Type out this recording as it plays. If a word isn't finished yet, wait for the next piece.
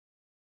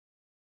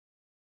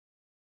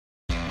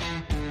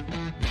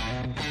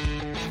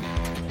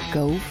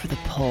Go for the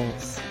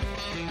pulls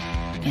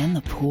and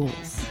the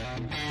pools.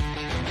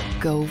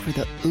 Go for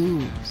the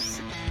oohs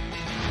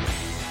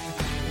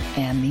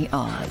and the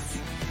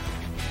ahs.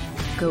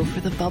 Go for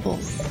the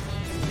bubbles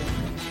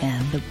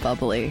and the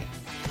bubbly.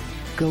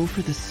 Go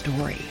for the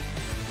story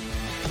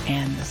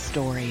and the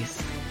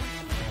stories.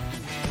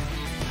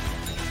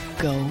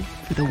 Go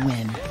for the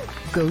win.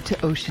 Go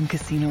to Ocean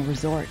Casino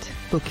Resort.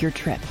 Book your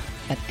trip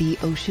at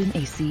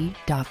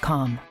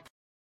theoceanac.com.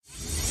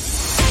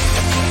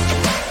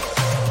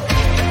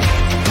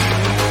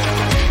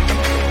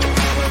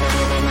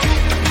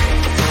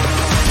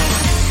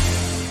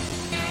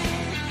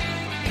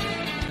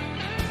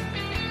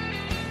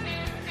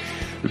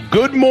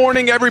 Good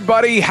morning,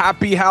 everybody.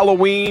 Happy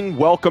Halloween.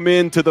 Welcome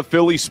into the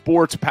Philly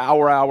Sports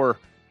Power Hour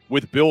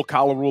with Bill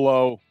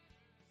Colarulo.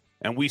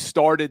 And we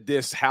started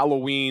this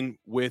Halloween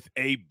with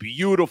a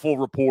beautiful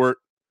report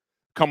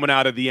coming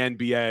out of the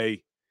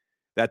NBA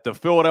that the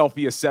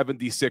Philadelphia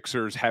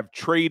 76ers have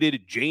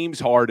traded James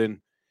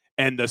Harden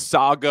and the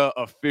saga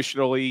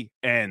officially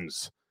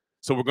ends.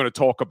 So we're going to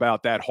talk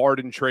about that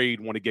Harden trade.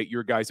 Want to get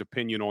your guys'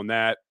 opinion on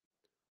that.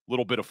 A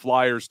little bit of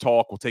Flyers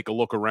talk. We'll take a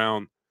look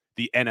around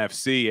the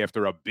NFC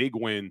after a big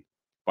win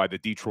by the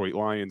Detroit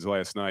Lions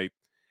last night.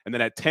 And then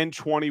at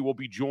 10:20, we'll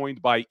be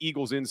joined by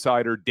Eagles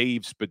insider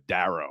Dave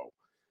Spadaro.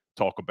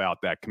 Talk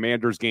about that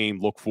Commanders game.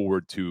 Look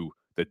forward to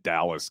the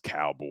Dallas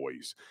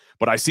Cowboys.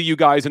 But I see you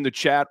guys in the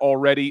chat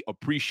already.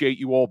 Appreciate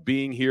you all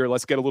being here.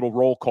 Let's get a little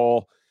roll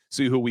call.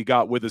 See who we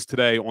got with us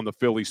today on the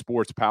Philly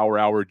Sports Power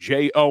Hour.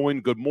 Jay Owen,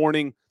 good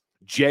morning.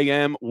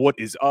 JM, what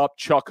is up?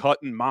 Chuck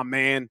Hutton, my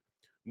man.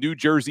 New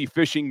Jersey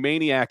Fishing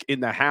Maniac in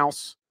the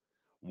house.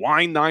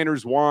 Wine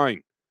Niners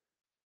Wine.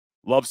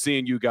 Love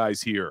seeing you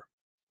guys here.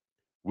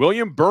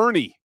 William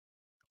Burney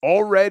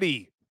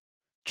already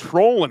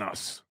trolling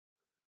us,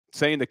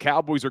 saying the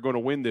Cowboys are going to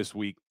win this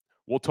week.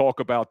 We'll talk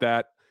about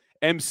that.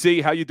 MC,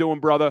 how you doing,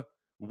 brother?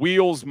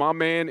 Wheels, my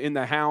man in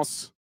the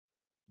house.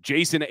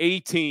 Jason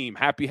A-Team,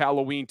 happy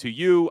Halloween to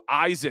you.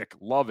 Isaac,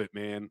 love it,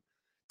 man.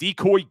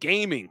 Decoy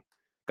Gaming,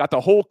 got the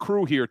whole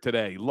crew here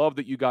today. Love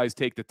that you guys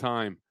take the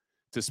time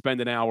to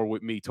spend an hour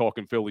with me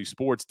talking Philly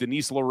sports.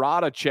 Denise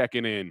Larada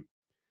checking in.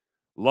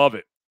 Love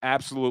it.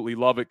 Absolutely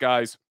love it,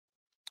 guys.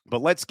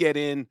 But let's get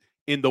in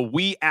the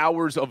wee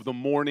hours of the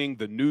morning.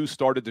 The news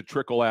started to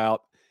trickle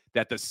out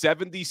that the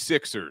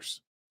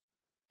 76ers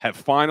have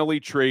finally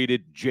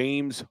traded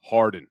James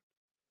Harden.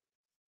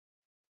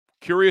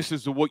 Curious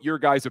as to what your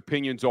guys'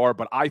 opinions are,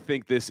 but I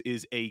think this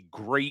is a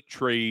great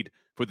trade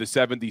for the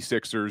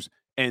 76ers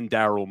and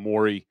Daryl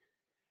Morey.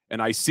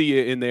 And I see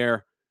you in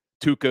there.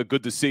 Tuca,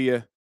 good to see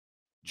you.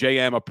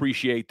 JM,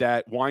 appreciate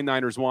that. Wine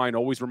Niners Wine,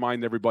 always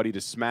remind everybody to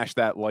smash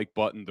that like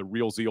button. The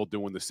Real Zeal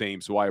doing the same,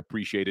 so I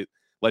appreciate it.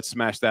 Let's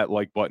smash that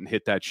like button,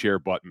 hit that share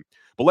button.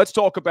 But let's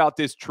talk about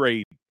this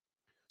trade.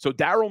 So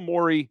Daryl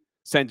Morey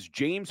sends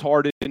James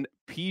Harden,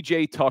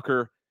 PJ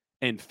Tucker,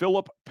 and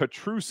Filip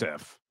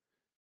Petrusev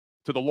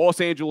to the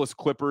Los Angeles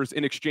Clippers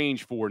in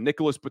exchange for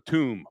Nicholas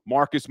Batum,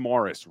 Marcus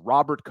Morris,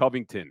 Robert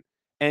Covington,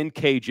 and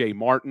KJ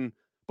Martin.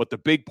 But the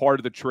big part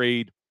of the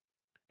trade,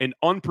 an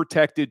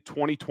unprotected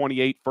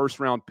 2028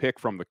 first-round pick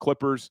from the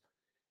Clippers,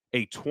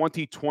 a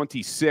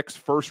 2026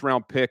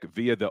 first-round pick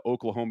via the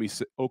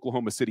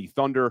Oklahoma City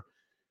Thunder,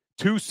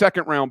 2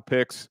 second-round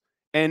picks,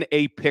 and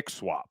a pick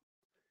swap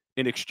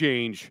in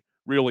exchange,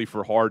 really,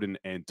 for Harden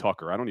and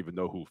Tucker. I don't even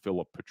know who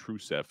Filip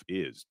Petrusev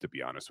is, to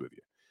be honest with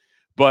you.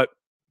 But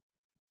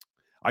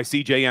I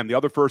see JM. The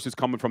other first is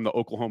coming from the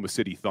Oklahoma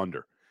City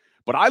Thunder.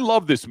 But I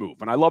love this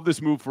move, and I love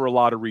this move for a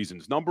lot of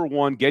reasons. Number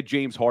one, get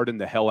James Harden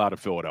the hell out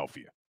of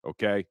Philadelphia.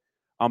 Okay,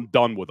 I'm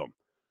done with him.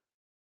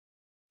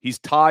 He's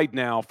tied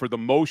now for the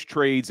most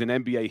trades in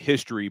NBA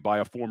history by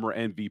a former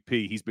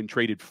MVP. He's been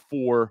traded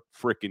 4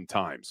 freaking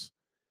times.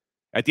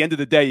 At the end of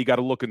the day, you got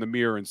to look in the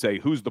mirror and say,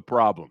 who's the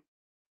problem?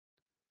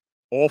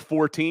 All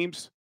 4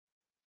 teams?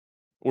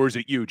 Or is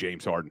it you,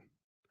 James Harden?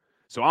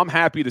 So I'm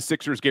happy the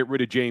Sixers get rid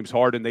of James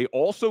Harden. They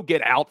also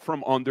get out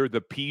from under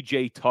the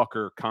PJ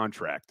Tucker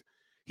contract.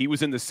 He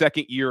was in the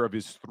second year of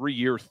his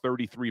 3-year,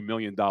 $33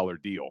 million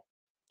deal.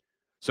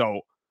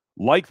 So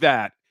like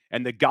that,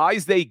 and the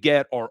guys they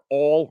get are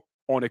all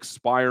on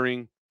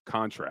expiring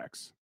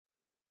contracts.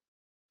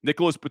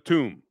 Nicholas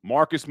Batum,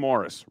 Marcus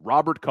Morris,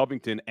 Robert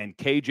Covington, and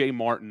KJ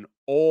Martin,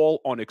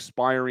 all on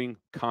expiring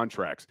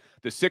contracts.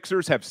 The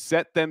Sixers have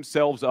set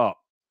themselves up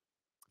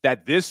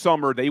that this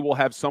summer they will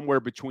have somewhere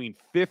between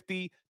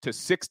 $50 to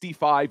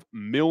 $65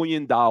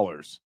 million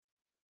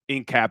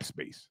in cap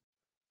space.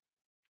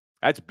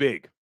 That's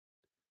big.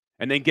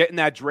 And then getting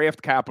that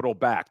draft capital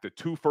back, the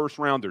 2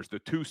 first-rounders, the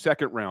 2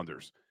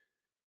 second-rounders,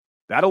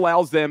 that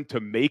allows them to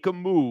make a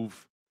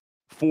move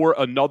for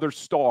another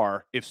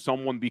star if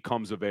someone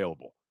becomes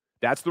available.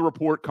 That's the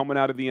report coming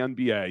out of the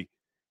NBA,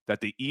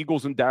 that the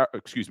Eagles and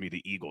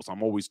the Eagles.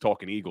 I'm always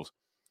talking Eagles.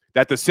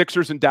 That the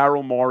Sixers and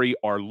Daryl Morey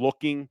are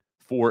looking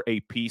for a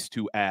piece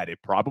to add.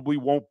 It probably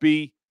won't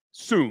be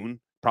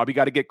soon. Probably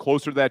got to get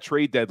closer to that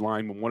trade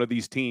deadline when one of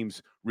these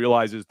teams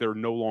realizes they're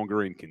no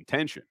longer in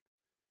contention.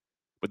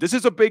 But this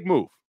is a big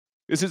move.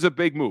 This is a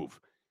big move.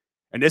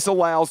 And this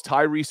allows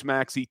Tyrese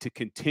Maxey to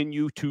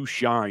continue to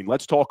shine.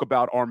 Let's talk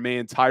about our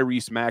man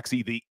Tyrese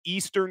Maxey, the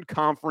Eastern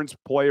Conference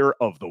Player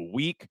of the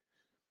Week.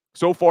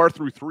 So far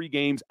through 3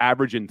 games,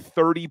 averaging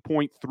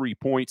 30.3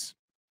 points,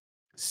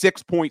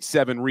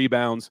 6.7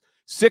 rebounds,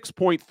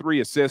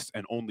 6.3 assists,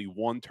 and only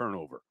 1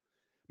 turnover.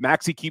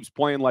 Maxey keeps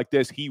playing like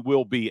this, he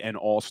will be an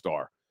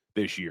all-star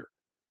this year.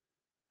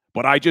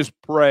 But I just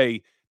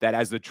pray that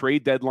as the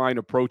trade deadline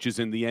approaches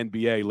in the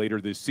NBA later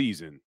this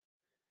season,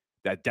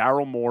 that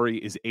Daryl Morey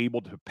is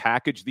able to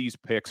package these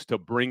picks to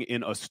bring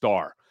in a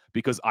star,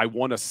 because I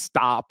want to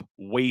stop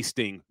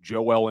wasting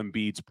Joel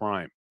Embiid's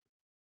prime.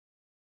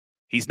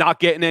 He's not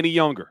getting any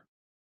younger.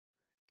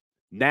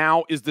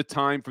 Now is the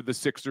time for the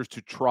Sixers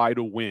to try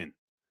to win.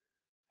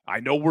 I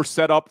know we're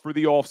set up for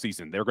the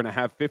offseason. They're going to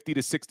have $50 to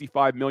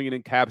 $65 million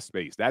in cap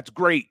space. That's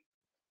great.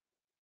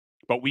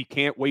 But we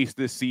can't waste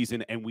this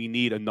season, and we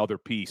need another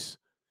piece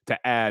to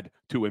add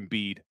to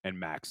Embiid and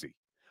Maxey.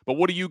 But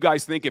what do you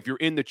guys think? If you're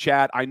in the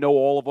chat, I know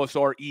all of us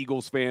are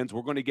Eagles fans.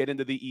 We're going to get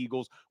into the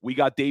Eagles. We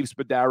got Dave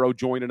Spadaro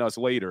joining us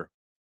later.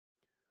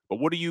 But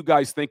what do you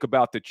guys think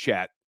about the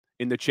chat?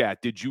 In the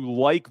chat, did you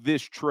like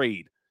this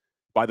trade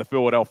by the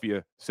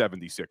Philadelphia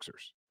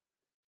 76ers?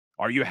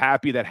 Are you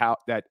happy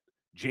that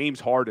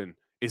James Harden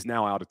is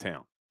now out of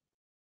town?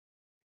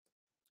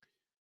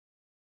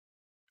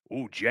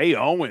 Ooh, Jay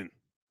Owen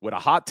with a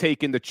hot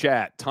take in the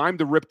chat. Time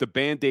to rip the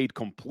Band-Aid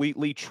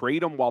completely.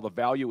 Trade them while the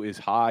value is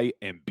high.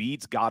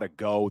 Embiid's got to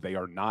go. They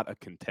are not a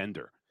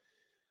contender.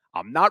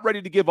 I'm not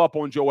ready to give up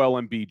on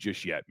Joel Embiid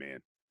just yet, man.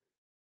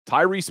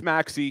 Tyrese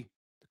Maxey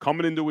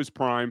coming into his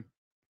prime.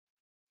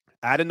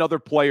 Add another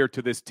player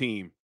to this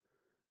team,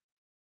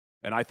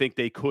 and I think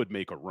they could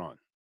make a run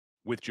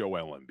with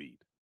Joel Embiid.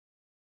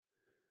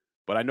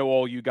 But I know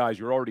all you guys,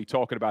 you're already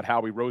talking about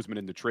Howie Roseman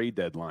in the trade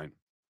deadline.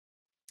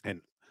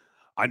 And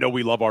I know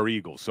we love our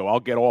Eagles, so I'll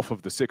get off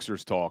of the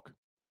Sixers talk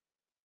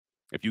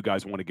if you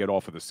guys want to get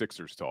off of the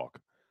Sixers talk.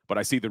 But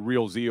I see the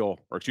real zeal,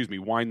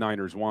 Wine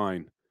Niners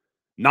wine,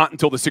 not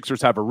until the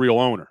Sixers have a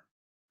real owner.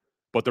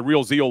 But the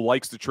real zeal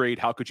likes the trade.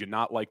 How could you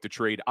not like the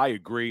trade? I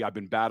agree. I've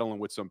been battling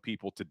with some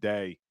people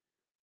today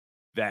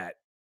that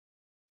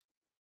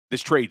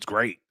this trade's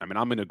great. I mean,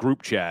 I'm in a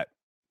group chat,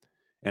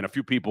 and a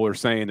few people are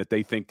saying that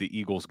they think the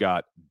Eagles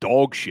got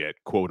dog shit,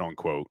 quote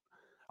unquote.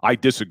 I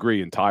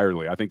disagree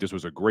entirely. I think this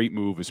was a great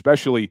move,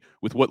 especially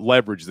with what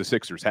leverage the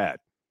Sixers had.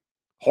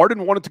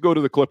 Harden wanted to go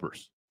to the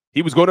Clippers.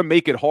 He was going to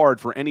make it hard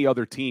for any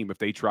other team if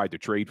they tried to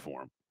trade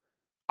for him.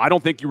 I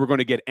don't think you were going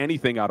to get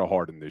anything out of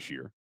Harden this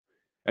year.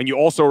 And you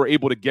also were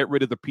able to get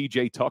rid of the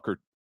P.J. Tucker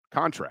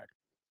contract.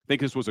 I think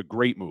this was a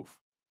great move.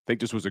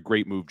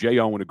 Jay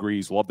Owen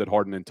agrees. Love that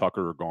Harden and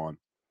Tucker are gone.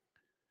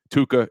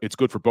 Tuca, it's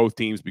good for both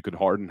teams because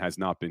Harden has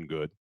not been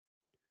good.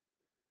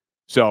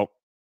 So,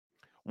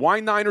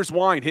 Wine Niners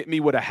wine hit me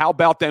with a how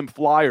about them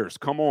Flyers?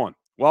 Come on.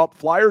 Well,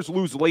 Flyers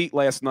lose late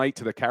last night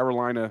to the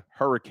Carolina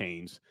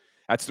Hurricanes.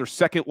 That's their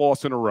second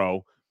loss in a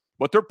row,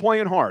 but they're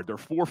playing hard. They're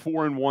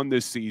 4-4-1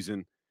 this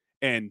season,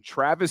 and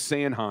Travis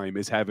Sanheim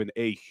is having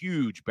a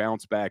huge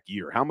bounce-back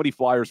year. How many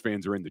Flyers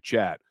fans are in the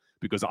chat?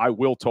 Because I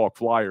will talk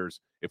Flyers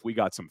if we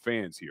got some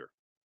fans here.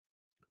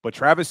 But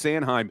Travis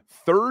Sanheim,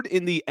 third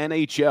in the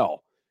NHL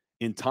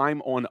in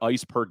time on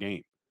ice per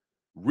game.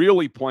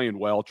 Really playing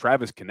well.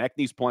 Travis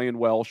Konechny's playing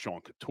well. Sean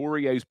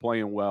Couturier's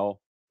playing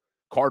well.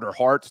 Carter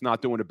Hart's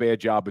not doing a bad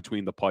job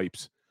between the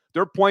pipes.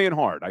 They're playing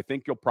hard. I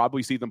think you'll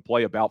probably see them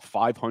play about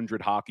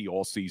 500 hockey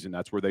all season.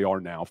 That's where they are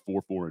now,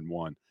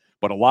 4-4-1.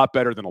 But a lot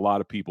better than a lot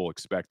of people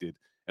expected.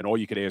 And all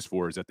you could ask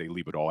for is that they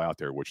leave it all out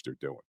there, which they're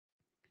doing.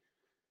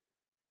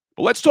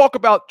 But let's talk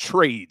about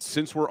trades,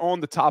 since we're on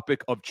the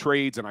topic of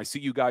trades, and I see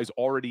you guys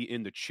already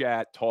in the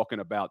chat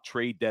talking about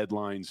trade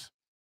deadlines.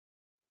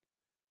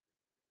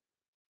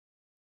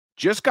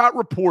 Just got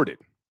reported,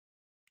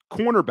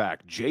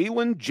 cornerback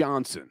Jalen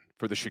Johnson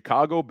for the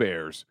Chicago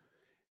Bears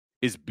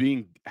has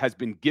been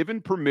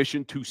given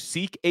permission to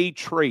seek a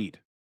trade.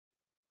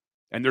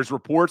 And there's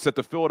reports that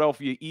the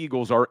Philadelphia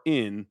Eagles are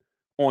in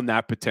on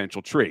that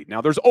potential trade.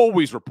 Now, there's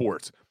always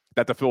reports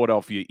that the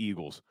Philadelphia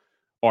Eagles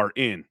are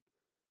in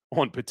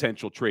on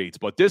potential trades,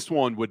 but this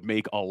one would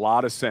make a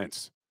lot of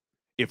sense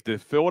if the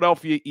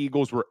Philadelphia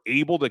Eagles were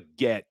able to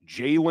get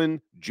Jalen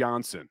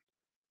Johnson.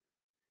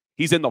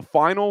 He's in the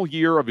final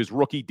year of his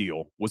rookie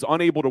deal, was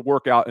unable to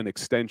work out an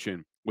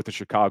extension with the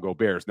Chicago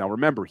Bears. Now,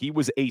 remember, he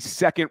was a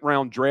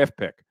second-round draft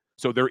pick,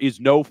 so there is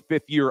no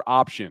fifth-year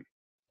option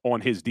on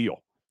his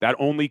deal. That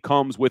only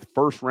comes with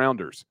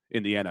first-rounders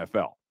in the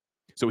NFL.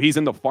 So he's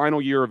in the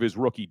final year of his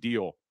rookie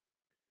deal.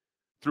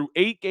 Through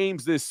 8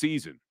 games this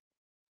season,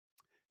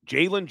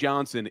 Jalen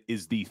Johnson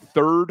is the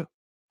third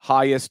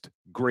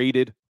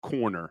highest-graded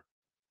corner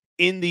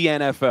in the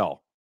NFL,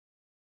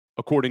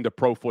 according to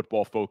Pro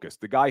Football Focus.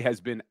 The guy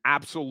has been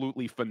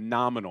absolutely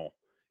phenomenal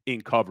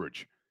in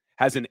coverage.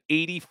 Has an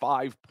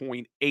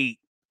 85.8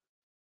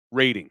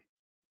 rating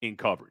in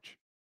coverage.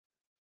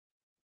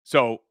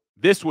 So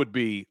this would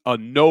be a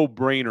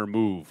no-brainer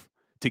move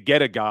to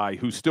get a guy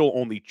who's still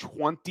only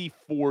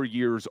 24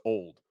 years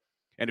old.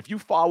 And if you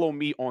follow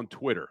me on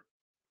Twitter,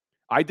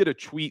 I did a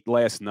tweet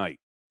last night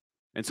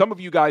And some of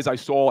you guys I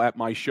saw at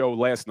my show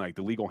last night,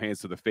 the Legal Hands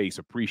to the Face,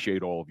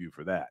 appreciate all of you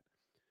for that.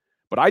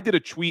 But I did a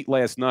tweet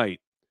last night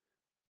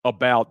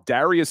about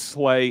Darius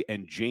Slay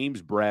and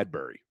James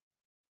Bradberry.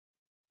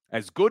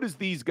 As good as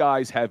these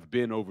guys have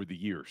been over the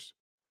years,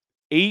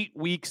 8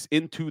 weeks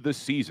into the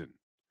season,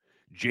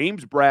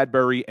 James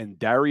Bradberry and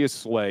Darius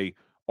Slay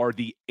are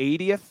the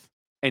 80th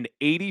and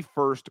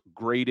 81st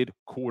graded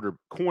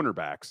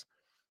cornerbacks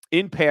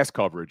in pass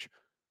coverage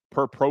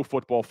per Pro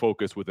Football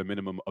Focus with a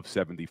minimum of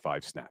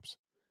 75 snaps.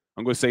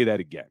 I'm going to say that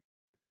again.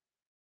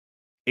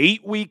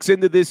 8 weeks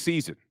into this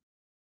season,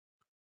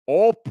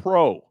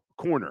 All-Pro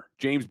corner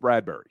James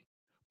Bradberry,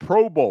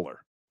 Pro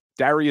Bowler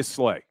Darius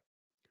Slay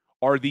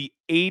are the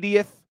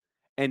 80th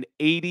and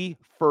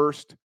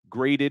 81st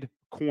graded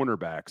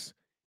cornerbacks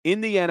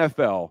in the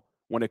NFL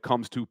when it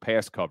comes to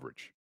pass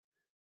coverage.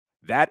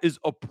 That is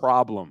a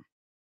problem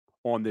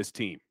on this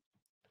team.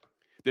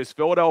 This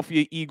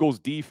Philadelphia Eagles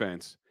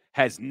defense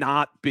has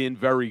not been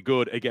very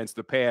good against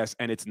the pass,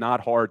 and it's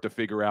not hard to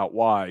figure out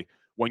why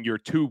when your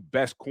two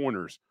best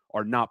corners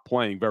are not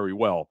playing very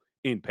well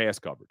in pass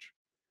coverage.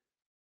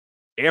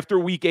 After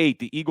week 8,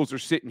 the Eagles are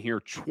sitting here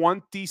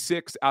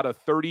 26 out of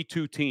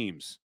 32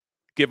 teams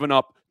giving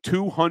up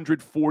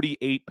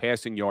 248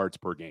 passing yards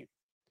per game.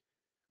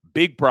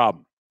 Big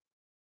problem.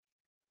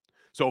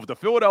 So if the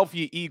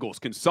Philadelphia Eagles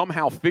can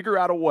somehow figure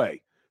out a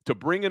way to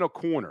bring in a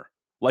corner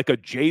like a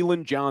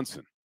Jalen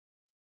Johnson,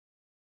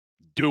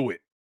 do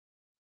it.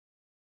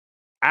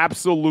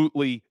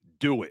 Absolutely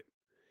do it.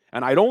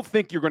 And I don't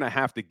think you're going to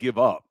have to give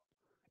up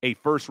a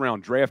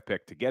first-round draft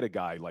pick to get a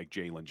guy like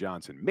Jalen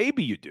Johnson.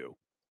 Maybe you do,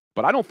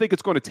 but I don't think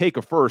it's going to take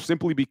a first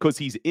simply because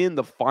he's in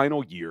the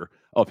final year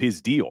of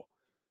his deal.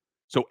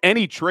 So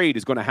any trade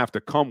is going to have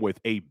to come with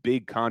a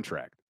big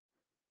contract.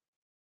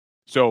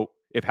 So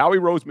if Howie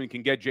Roseman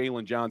can get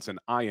Jalen Johnson,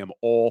 I am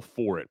all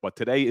for it. But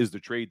today is the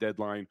trade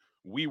deadline.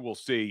 We will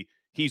see.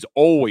 He's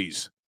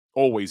always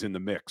in the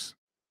mix.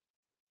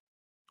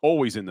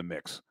 Always in the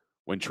mix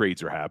when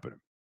trades are happening.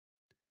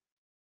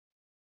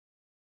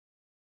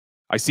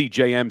 I see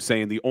JM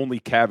saying the only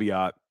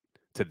caveat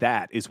to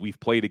that is we've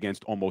played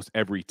against almost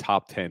every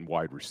top 10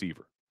 wide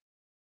receiver.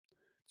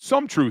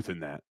 Some truth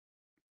in that.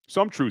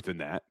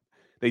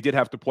 They did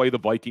have to play the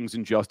Vikings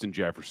and Justin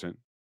Jefferson.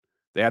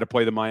 They had to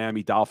play the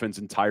Miami Dolphins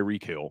and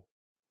Tyreek Hill.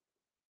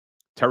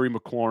 Terry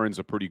McLaurin's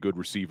a pretty good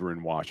receiver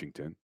in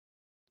Washington.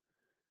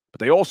 But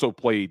they also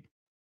played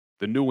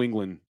the New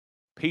England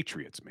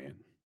Patriots, man.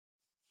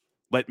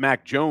 Let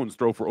Mac Jones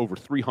throw for over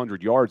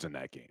 300 yards in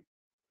that game.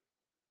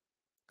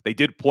 They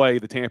did play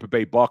the Tampa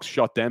Bay Bucks,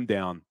 shut them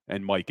down,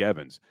 and Mike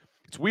Evans.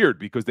 It's weird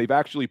because they've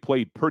actually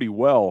played pretty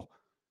well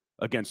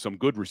against some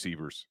good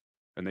receivers,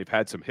 and they've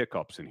had some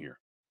hiccups in here.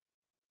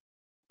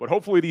 But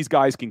hopefully these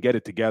guys can get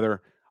it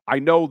together. I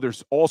know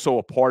there's also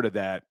a part of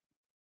that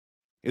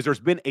is there's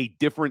been a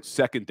different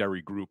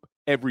secondary group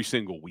every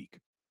single week.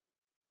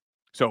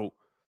 So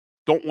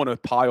don't want to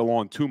pile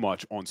on too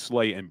much on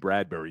Slay and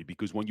Bradberry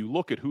because when you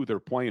look at who they're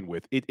playing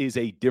with, it is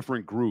a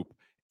different group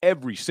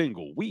every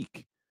single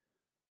week.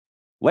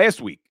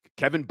 Last week,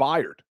 Kevin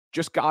Byard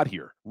just got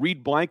here.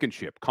 Reed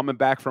Blankenship coming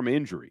back from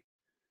injury.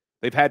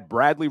 They've had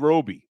Bradley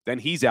Roby. Then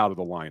he's out of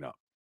the lineup.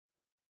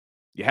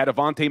 You had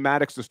Avonte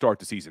Maddox to start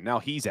the season. Now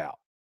he's out.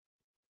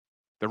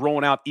 They're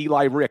rolling out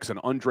Eli Ricks, an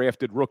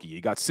undrafted rookie.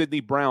 You got Sidney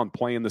Brown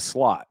playing the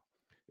slot.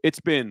 It's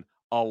been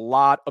a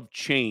lot of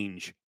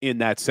change in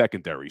that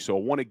secondary. So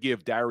I want to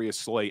give Darius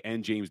Slay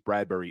and James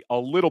Bradberry a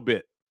little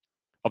bit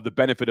of the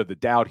benefit of the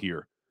doubt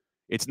here.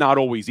 It's not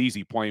always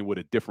easy playing with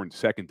a different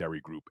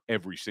secondary group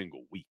every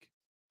single week.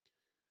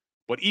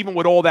 But even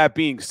with all that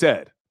being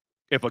said,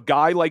 if a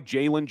guy like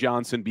Jalen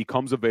Johnson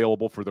becomes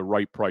available for the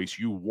right price,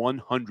 you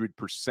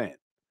 100%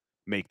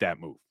 make that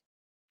move.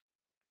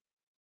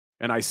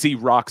 And I see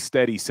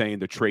Rocksteady saying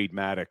to trade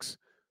Maddox.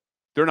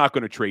 They're not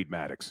going to trade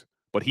Maddox,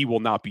 but he will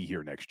not be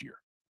here next year.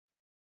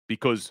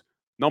 Because,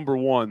 number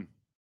one,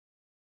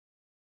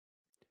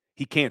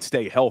 he can't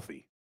stay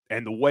healthy.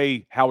 And the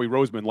way Howie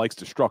Roseman likes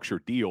to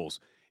structure deals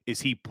is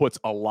he puts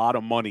a lot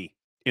of money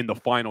in the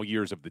final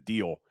years of the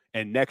deal.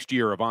 And next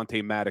year,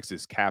 Avonte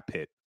Maddox's cap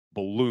hit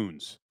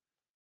balloons.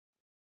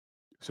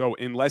 So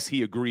unless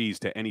he agrees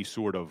to any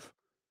sort of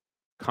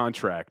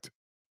contract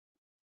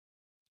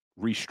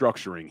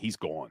restructuring, he's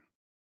gone.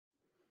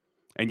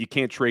 And you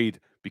can't trade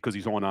because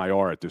he's on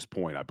IR at this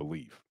point, I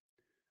believe.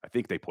 I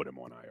think they put him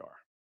on IR.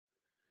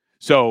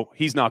 So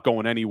he's not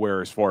going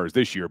anywhere as far as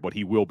this year, but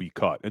he will be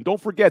cut. And don't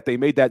forget, they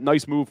made that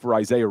nice move for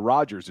Isaiah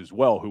Rodgers as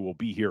well, who will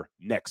be here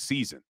next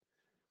season.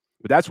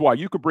 But that's why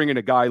you could bring in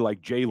a guy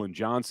like Jalen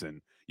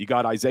Johnson. You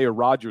got Isaiah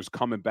Rodgers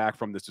coming back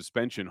from the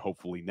suspension,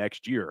 hopefully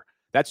next year.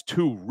 That's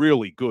two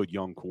really good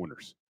young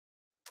corners.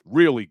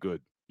 Really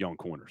good young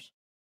corners.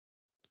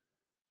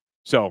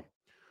 So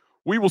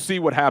we will see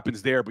what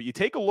happens there. But you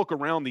take a look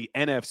around the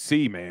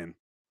NFC, man.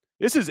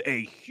 This is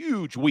a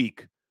huge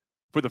week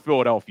for the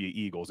Philadelphia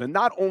Eagles. And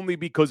not only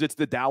because it's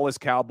the Dallas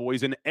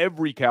Cowboys, and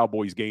every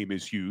Cowboys game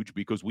is huge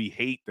because we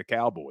hate the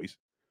Cowboys,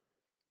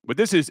 but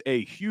this is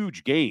a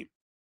huge game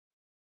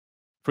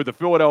for the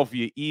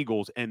Philadelphia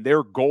Eagles and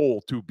their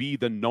goal to be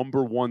the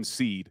number 1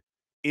 seed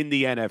in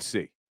the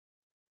NFC.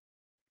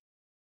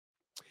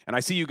 And I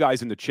see you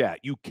guys in the chat.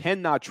 You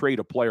cannot trade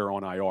a player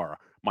on IR.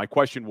 My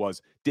question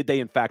was, did they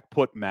in fact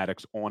put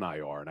Maddox on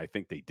IR? And I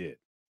think they did.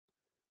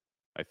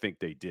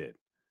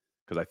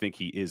 Because I think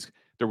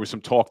there was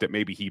some talk that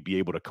maybe he'd be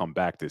able to come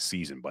back this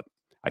season, but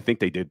I think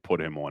they did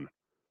put him on.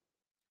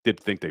 Did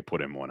think they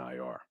put him on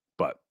IR.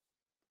 But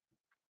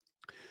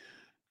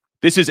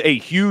this is a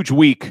huge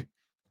week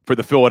for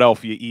the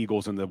Philadelphia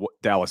Eagles and the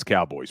Dallas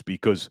Cowboys,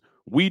 because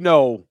we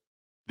know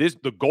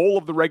the goal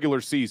of the regular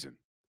season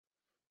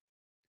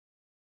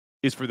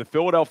is for the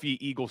Philadelphia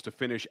Eagles to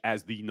finish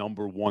as the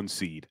number 1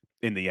 seed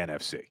in the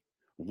NFC.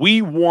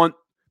 We want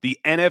the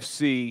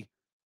NFC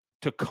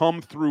to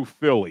come through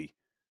Philly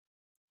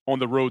on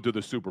the road to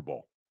the Super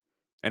Bowl.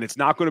 And it's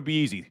not going to be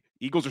easy.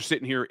 Eagles are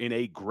sitting here in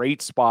a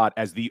great spot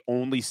as the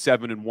only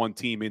 7-1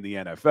 team in the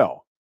NFL.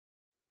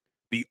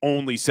 The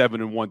only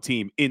 7-1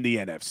 team in the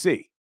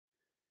NFC.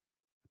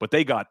 But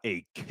they got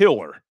a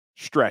killer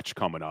stretch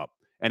coming up,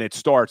 and it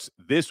starts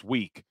this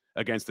week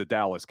against the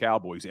Dallas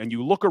Cowboys. And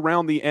you look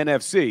around the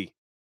NFC,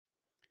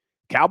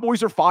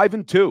 Cowboys are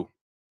 5-2.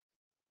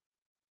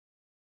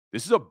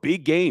 This is a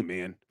big game,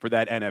 man, for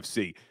that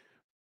NFC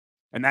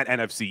and that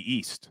NFC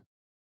East.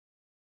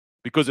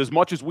 Because as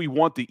much as we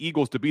want the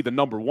Eagles to be the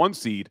number 1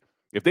 seed,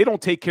 if they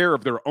don't take care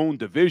of their own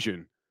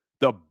division,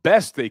 the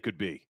best they could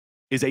be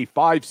is a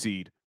 5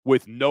 seed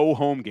with no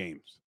home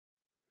games.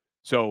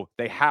 So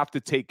they have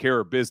to take care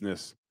of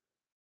business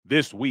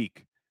this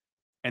week,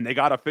 and they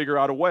got to figure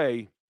out a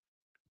way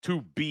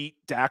to beat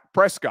Dak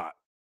Prescott.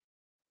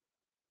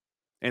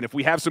 And if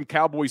we have some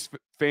Cowboys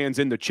fans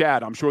in the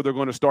chat, I'm sure they're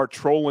going to start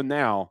trolling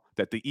now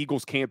that the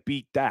Eagles can't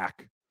beat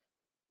Dak.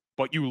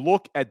 But you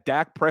look at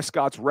Dak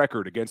Prescott's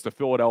record against the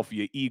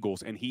Philadelphia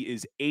Eagles, and he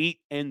is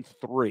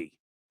 8-3.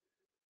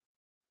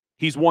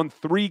 He's won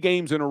 3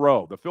 games in a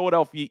row. The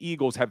Philadelphia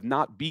Eagles have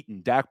not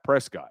beaten Dak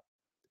Prescott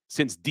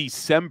since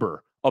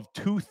December of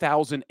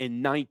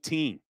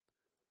 2019.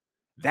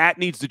 That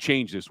needs to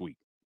change this week.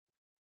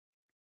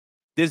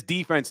 This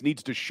defense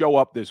needs to show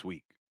up this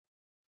week.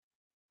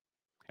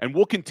 And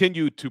we'll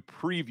continue to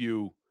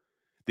preview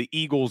the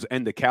Eagles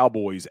and the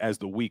Cowboys as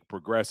the week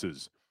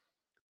progresses.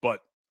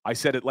 But I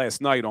said it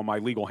last night on my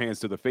Legal Hands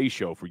to the Face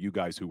show for you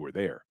guys who were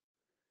there.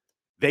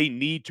 They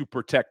need to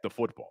protect the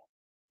football.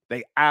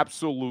 They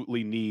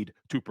absolutely need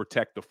to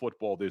protect the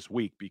football this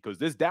week, because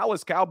this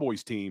Dallas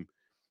Cowboys team,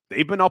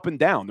 they've been up and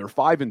down. They're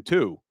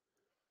 5-2.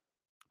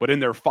 But in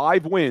their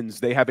 5 wins,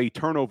 they have a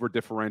turnover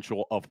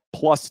differential of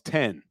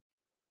 +10.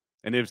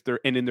 And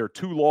in their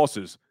 2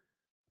 losses,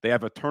 they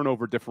have a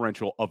turnover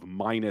differential of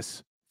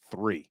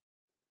 -3.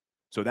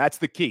 So that's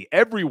the key.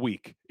 Every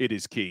week it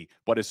is key,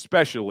 but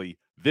especially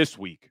this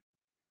week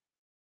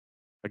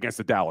against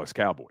the Dallas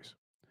Cowboys.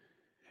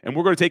 And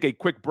we're going to take a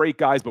quick break,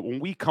 guys, but when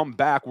we come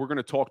back, we're going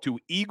to talk to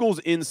Eagles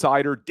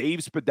insider Dave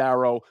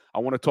Spadaro. I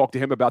want to talk to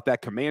him about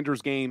that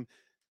Commanders game,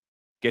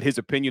 get his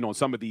opinion on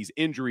some of these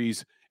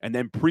injuries, and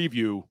then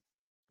preview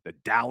the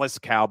Dallas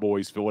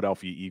Cowboys,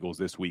 Philadelphia Eagles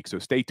this week. So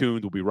stay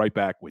tuned. We'll be right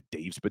back with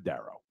Dave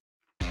Spadaro.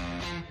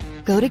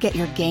 Go to get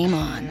your game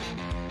on.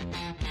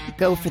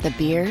 Go for the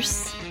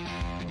beers.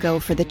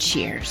 Go for the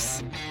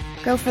cheers.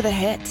 Go for the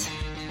hit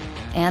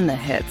and the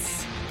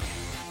hits.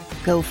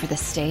 Go for the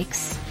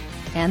stakes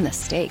and the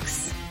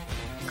stakes.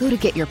 Go to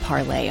get your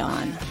parlay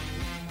on.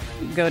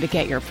 Go to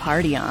get your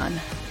party on.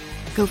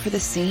 Go for the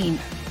scene.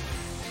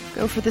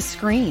 Go for the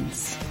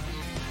screens.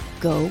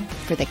 Go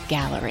for the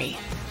gallery.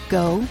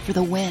 Go for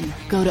the win.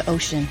 Go to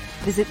Ocean.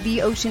 Visit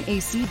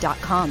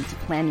theoceanac.com to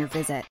plan your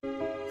visit.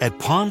 At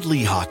Pond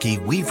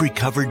Lehocky, we've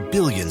recovered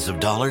billions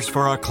of dollars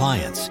for our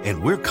clients,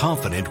 and we're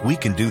confident we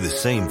can do the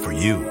same for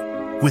you.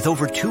 With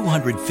over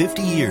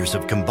 250 years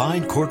of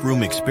combined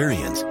courtroom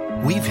experience,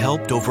 we've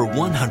helped over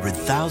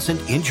 100,000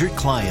 injured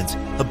clients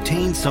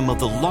obtain some of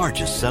the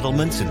largest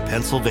settlements in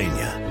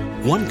Pennsylvania.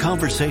 One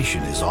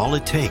conversation is all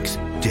it takes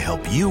to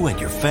help you and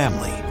your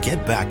family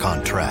get back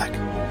on track.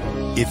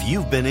 If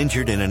you've been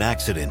injured in an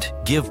accident,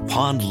 give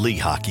Pond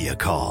Lehocky a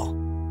call.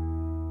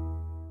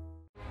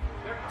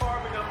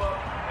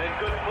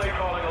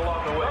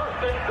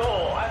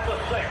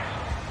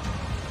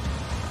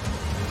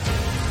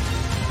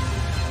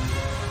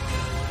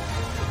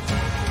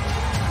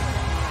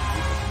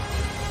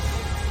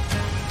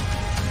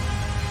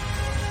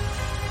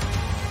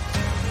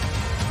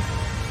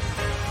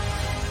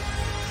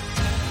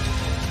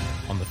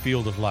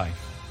 Field of life,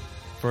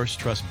 First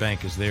Trust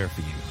Bank is there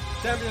for you.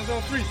 Champions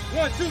on 3.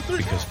 1, 2, 3.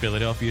 Because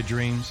Philadelphia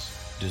dreams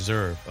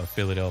deserve a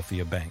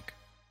Philadelphia bank.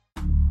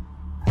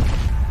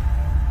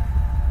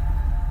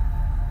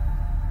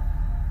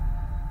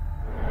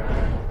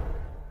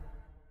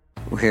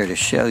 here to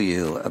show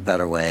you a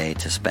better way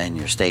to spend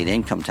your state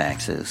income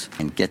taxes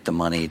and get the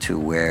money to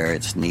where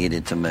it's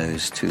needed to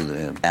most to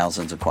the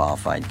thousands of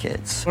qualified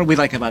kids. What we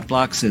like about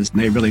Blocks is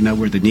they really know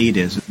where the need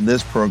is.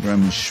 This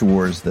program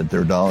ensures that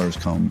their dollars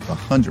come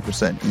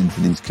 100%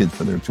 into these kids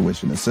for their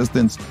tuition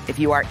assistance. If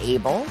you are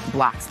able,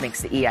 Blocks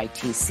makes the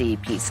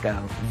EITC piece go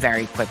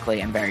very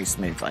quickly and very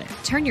smoothly.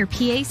 Turn your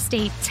PA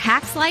state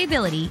tax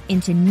liability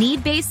into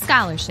need-based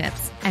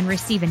scholarships and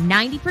receive a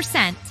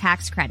 90%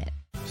 tax credit.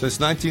 Since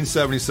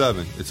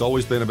 1977, it's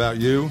always been about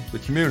you, the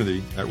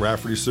community, at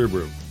Rafferty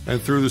Subaru.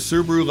 And through the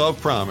Subaru Love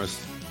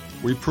Promise,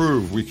 we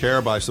prove we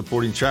care by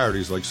supporting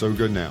charities like So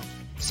Good Now.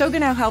 So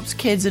Good Now helps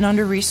kids in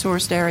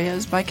under-resourced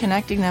areas by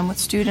connecting them with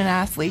student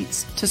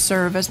athletes to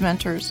serve as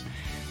mentors.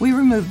 We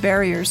remove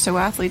barriers so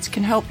athletes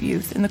can help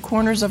youth in the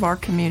corners of our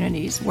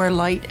communities where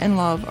light and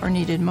love are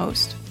needed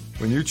most.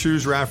 When you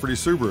choose Rafferty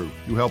Subaru,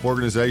 you help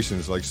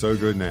organizations like So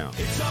Good Now.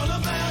 It's all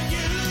about you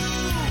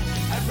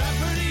at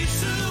Rafferty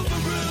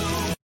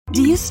Subaru.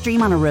 Do you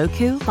stream on a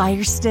Roku,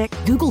 Fire Stick,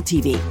 Google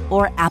TV,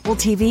 or Apple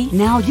TV?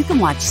 Now you can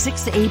watch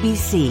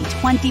 6ABC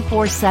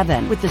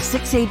 24/7 with the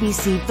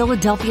 6ABC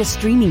Philadelphia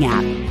streaming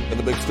app. And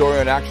the big story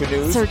on Action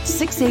News? Search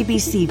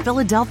 6ABC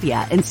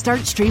Philadelphia and start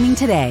streaming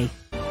today.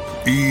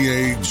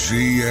 EAGLES,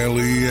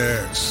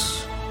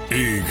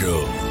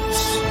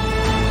 Eagles.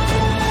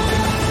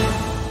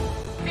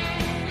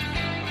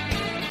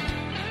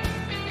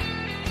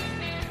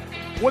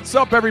 What's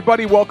up,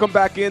 everybody? Welcome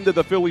back into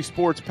the Philly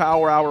Sports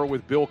Power Hour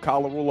with Bill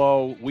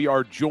Colarulo. We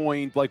are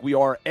joined, like we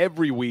are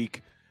every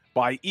week,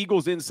 by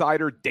Eagles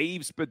insider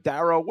Dave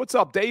Spadaro. What's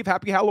up, Dave?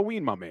 Happy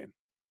Halloween, my man.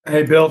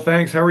 Hey, Bill.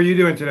 Thanks. How are you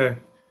doing today?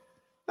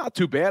 Not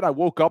too bad. I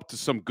woke up to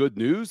some good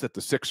news that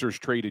the Sixers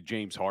traded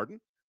James Harden.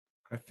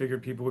 I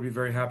figured people would be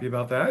very happy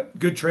about that.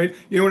 Good trade.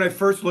 You know, when I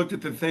first looked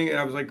at the thing,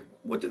 I was like,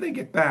 what did they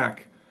get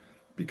back?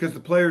 Because the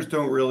players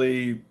don't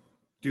really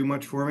do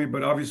much for me.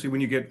 But obviously,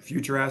 when you get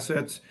future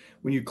assets,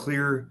 when you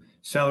clear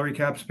salary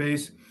cap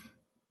space,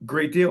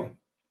 great deal.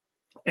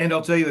 And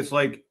I'll tell you, it's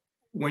like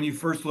when you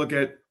first look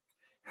at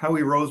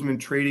Howie Roseman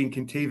trading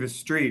Kentavious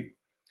Street,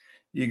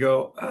 you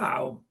go,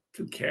 oh,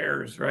 who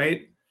cares,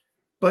 right?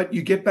 But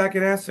you get back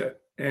an asset,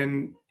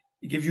 and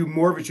it gives you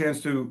more of a chance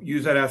to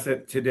use that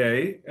asset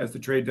today as the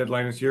trade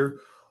deadline is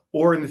here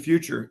or in the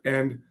future.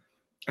 And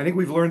I think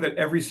we've learned that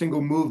every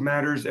single move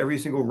matters. Every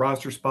single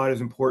roster spot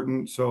is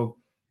important. So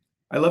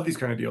I love these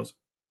kind of deals.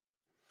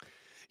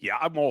 Yeah,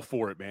 I'm all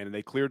for it, man. And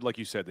they cleared, like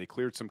you said, they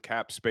cleared some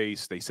cap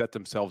space. They set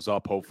themselves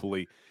up,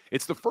 hopefully.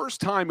 It's the first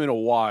time in a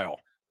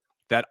while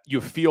that you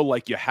feel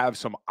like you have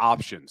some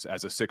options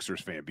as a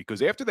Sixers fan,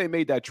 because after they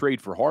made that trade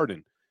for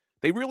Harden,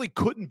 they really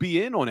couldn't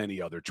be in on any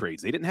other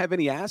trades. They didn't have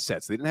any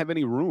assets. They didn't have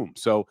any room.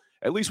 So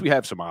at least we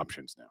have some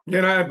options now. Yeah,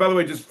 and I, by the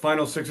way, just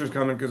final Sixers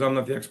comment, because I'm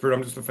not the expert.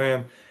 I'm just a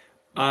fan.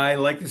 I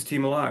like this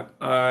team a lot.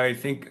 I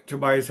think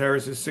Tobias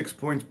Harris is 6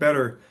 points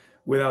better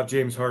without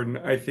James Harden.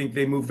 I think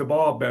they move the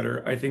ball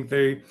better. I think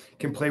they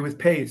can play with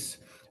pace.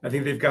 I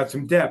think they've got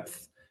some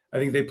depth. I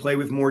think they play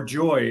with more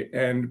joy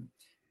and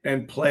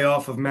play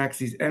off of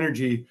Maxi's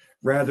energy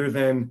rather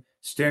than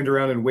stand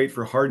around and wait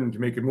for Harden to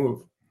make a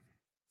move.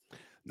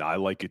 No, I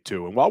like it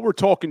too. And while we're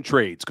talking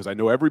trades, because I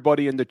know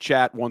everybody in the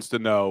chat wants to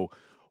know,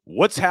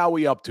 what's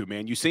Howie up to,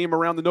 man? You see him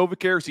around the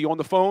NovaCare? Is he on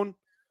the phone?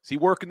 Is he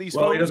working these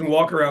phones? He doesn't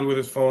walk around with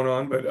his phone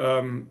on, but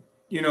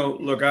you know,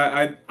 look,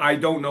 I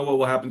don't know what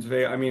will happen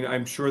today. I mean,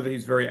 I'm sure that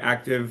he's very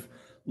active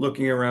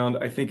looking around.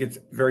 I think it's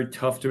very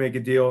tough to make a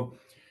deal.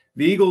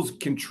 The Eagles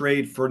can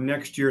trade for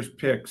next year's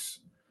picks.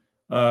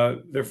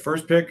 Their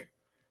first pick,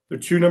 their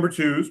two number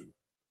twos.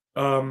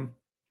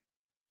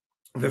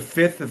 The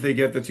fifth that they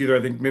get, that's either,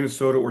 I think,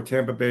 Minnesota or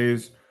Tampa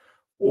Bay's,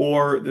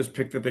 or this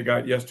pick that they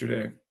got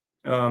yesterday,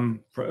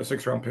 for a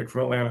 6th-round pick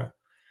from Atlanta.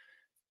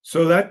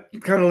 So that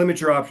kind of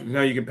limits your options.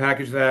 Now you can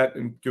package that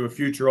and do a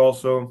future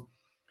also.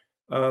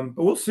 But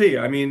we'll see.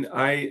 I mean,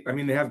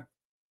 they have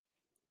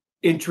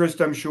interest,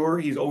 I'm sure.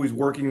 He's always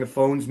working the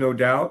phones, no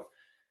doubt.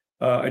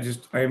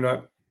 I'm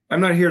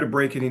not here to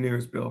break any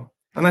news, Bill.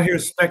 I'm not here to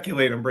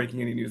speculate on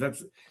breaking any news.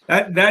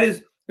 That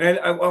is, and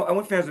I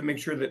want fans to make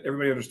sure that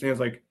everybody understands,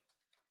 like,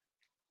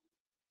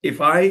 if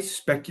I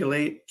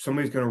speculate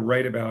somebody's going to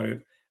write about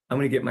it, I'm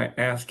going to get my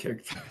ass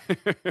kicked.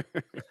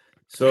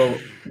 So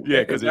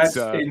yeah, because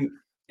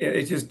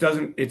it just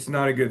doesn't. It's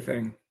not a good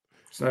thing.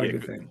 It's not a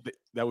good thing.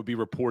 That would be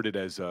reported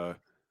as the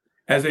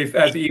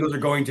Eagles are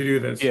going to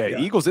do this. Yeah,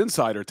 Eagles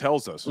Insider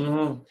tells us.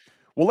 Mm-hmm.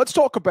 Well, let's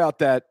talk about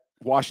that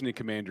Washington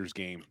Commanders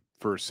game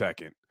for a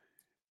second.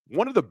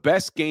 One of the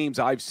best games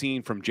I've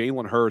seen from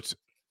Jalen Hurts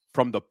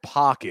from the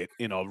pocket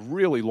in a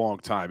really long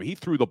time. He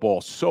threw the ball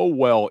so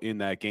well in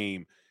that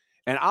game.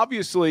 And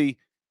obviously,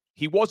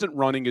 he wasn't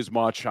running as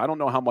much. I don't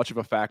know how much of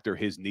a factor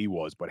his knee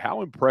was, but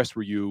how impressed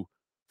were you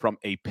from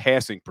a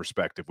passing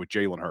perspective with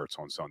Jalen Hurts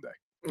on Sunday?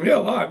 Yeah, a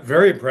lot.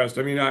 Very impressed.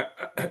 I mean,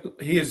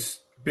 he has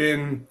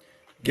been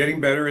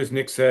getting better, as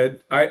Nick said.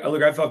 I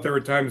thought there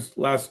were times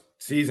last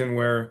season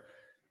where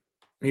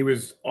he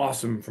was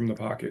awesome from the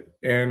pocket.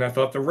 And I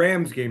thought the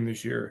Rams game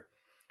this year,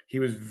 he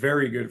was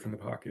very good from the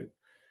pocket.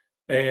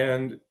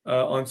 And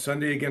on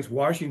Sunday against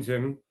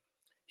Washington,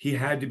 he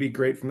had to be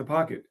great from the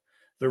pocket.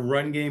 The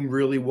run game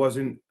really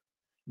wasn't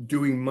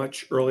doing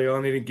much early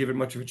on. They didn't give it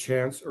much of a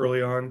chance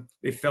early on.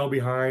 They fell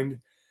behind.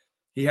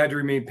 He had to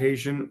remain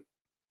patient.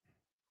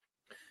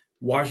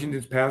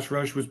 Washington's pass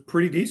rush was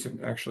pretty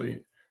decent,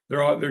 actually.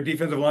 Their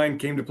defensive line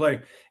came to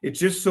play. It's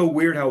just so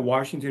weird how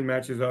Washington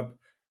matches up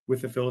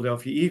with the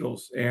Philadelphia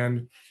Eagles.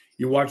 And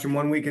you watch them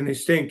one week and they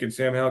stink, and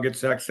Sam Howell gets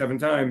sacked 7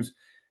 times.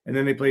 And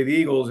then they play the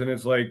Eagles, and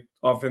it's like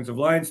offensive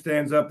line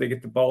stands up, they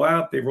get the ball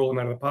out, they roll them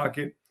out of the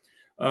pocket.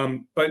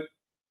 But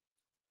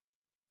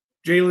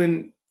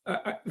Jalen,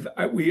 I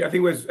think it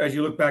was, as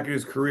you look back at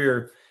his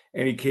career,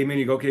 and he came in,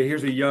 you go, okay,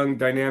 here's a young,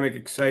 dynamic,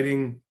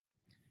 exciting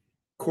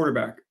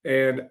quarterback.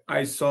 And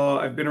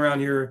I've been around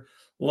here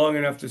long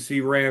enough to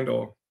see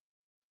Randall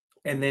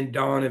and then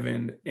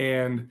Donovan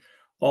and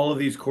all of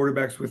these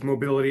quarterbacks with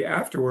mobility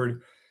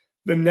afterward.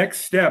 The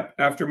next step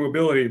after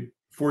mobility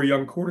for a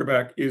young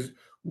quarterback is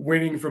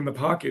winning from the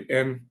pocket.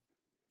 And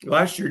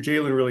last year,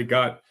 Jalen really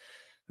got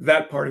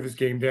that part of his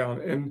game down,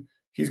 and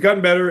he's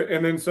gotten better.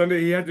 And then Sunday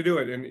he had to do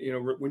it. And,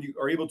 when you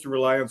are able to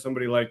rely on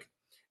somebody like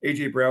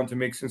A.J. Brown to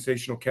make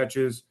sensational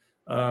catches,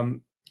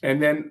 and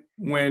then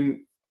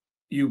when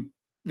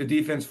the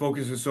defense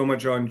focuses so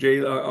much on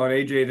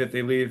A.J. that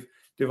they leave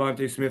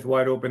Devontae Smith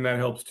wide open, that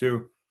helps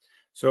too.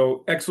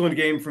 So excellent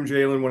game from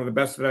Jalen, one of the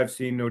best that I've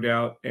seen, no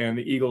doubt. And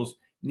the Eagles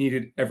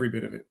needed every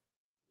bit of it.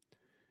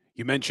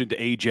 You mentioned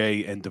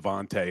A.J. and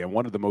Devontae, and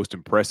one of the most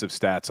impressive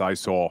stats I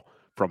saw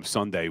from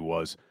Sunday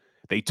was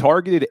they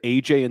targeted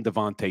A.J. and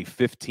Devontae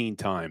 15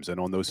 times, and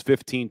on those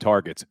 15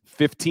 targets,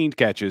 15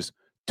 catches,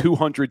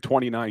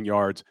 229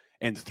 yards,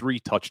 and 3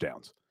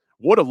 touchdowns.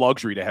 What a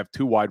luxury to have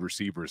 2 wide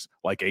receivers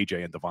like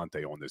A.J. and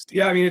Devontae on this team.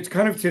 Yeah, I mean, it's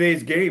kind of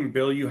today's game,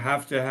 Bill. You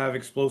have to have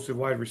explosive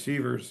wide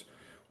receivers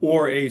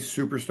or a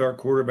superstar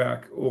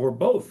quarterback or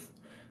both,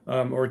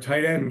 or a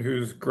tight end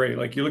who's great.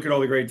 Like, you look at all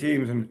the great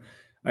teams, and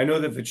I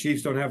know that the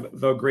Chiefs don't have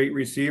the great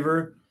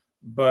receiver,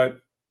 but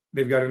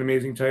they've got an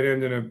amazing tight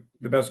end and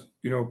the best,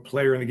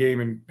 player in the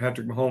game in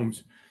Patrick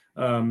Mahomes.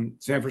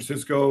 San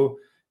Francisco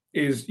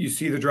you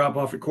see the drop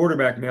off at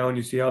quarterback now, and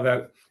you see how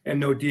that, and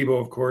no Debo,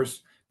 of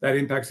course, that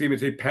impacts the team.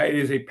 It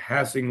is a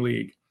passing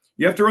league.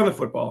 You have to run the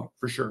football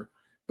for sure,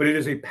 but it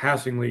is a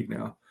passing league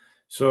now.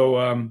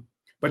 So,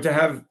 but to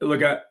have,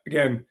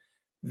 again,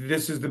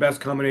 this is the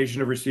best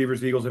combination of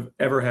receivers the Eagles have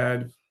ever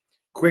had.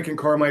 Quick and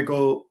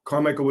Carmichael.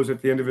 Carmichael was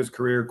at the end of his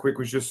career. Quick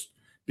was just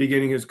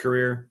beginning his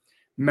career.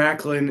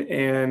 Macklin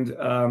and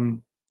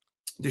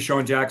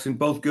Deshaun Jackson,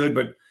 both good,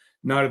 but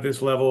not at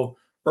this level.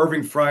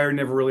 Irving Fryer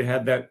never really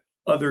had that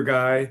other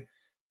guy.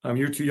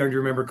 You're too young to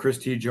remember Chris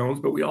T. Jones,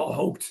 but we all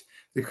hoped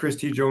that Chris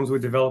T. Jones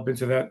would develop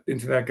into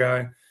that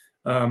guy.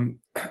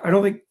 I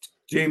don't think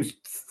James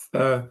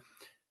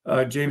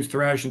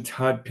Thrash and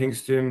Todd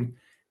Pinkston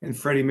and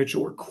Freddie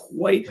Mitchell were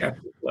quite at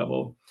this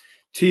level.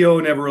 T.O.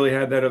 never really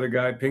had that other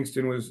guy.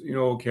 Pinkston was,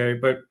 okay,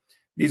 but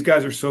these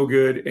guys are so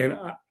good. And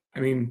I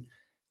mean,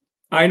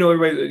 I know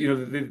everybody,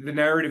 the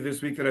narrative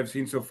this week that I've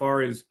seen so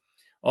far is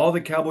all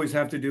the Cowboys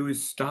have to do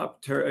is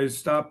stop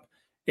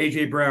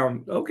A.J.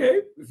 Brown.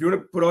 Okay, if you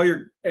want to put all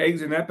your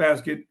eggs in that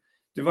basket,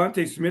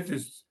 Devontae Smith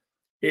is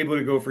able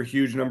to go for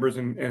huge numbers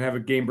and have a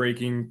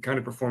game-breaking kind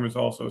of performance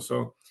also.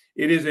 So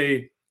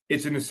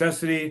it's a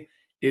necessity.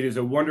 It is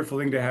a wonderful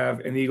thing to have,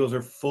 and the Eagles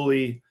are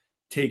fully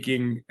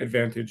taking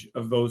advantage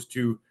of those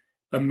 2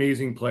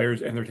 amazing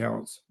players and their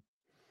talents.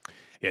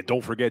 Yeah,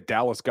 don't forget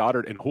Dallas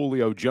Goedert and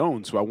Julio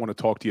Jones, who I want to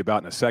talk to you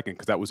about in a second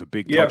because that was a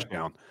big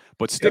touchdown.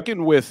 But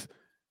sticking with,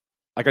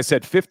 like I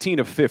said, 15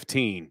 of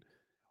 15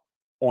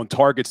 on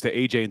targets to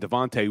A.J. and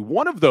Devontae,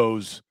 one of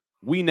those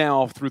we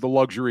now, through the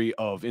luxury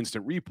of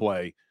instant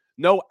replay,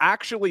 know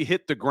actually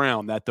hit the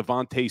ground, that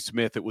Devontae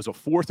Smith. It was a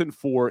 4th and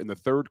 4 in the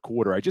 3rd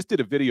quarter. I just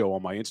did a video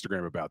on my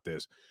Instagram about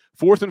this.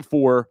 4th and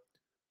 4,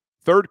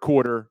 3rd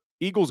quarter,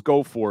 Eagles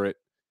go for it.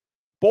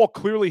 Ball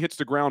clearly hits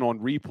the ground on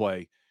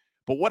replay.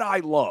 But what I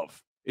love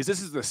is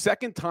this is the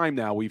 2nd time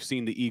now we've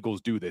seen the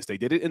Eagles do this. They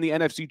did it in the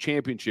NFC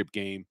Championship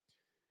game.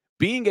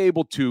 Being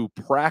able to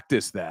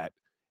practice that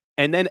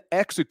and then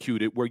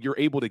execute it where you're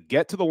able to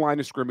get to the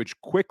line of scrimmage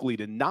quickly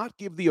to not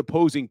give the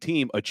opposing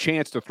team a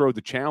chance to throw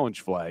the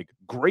challenge flag.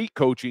 Great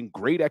coaching,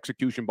 great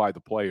execution by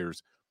the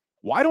players.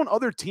 Why don't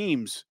other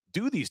teams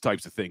do these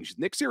types of things?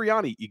 Nick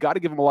Sirianni, you got to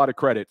give him a lot of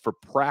credit for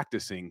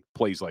practicing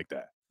plays like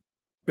that.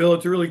 Bill,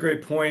 it's a really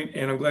great point,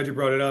 and I'm glad you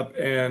brought it up.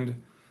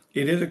 And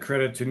it is a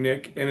credit to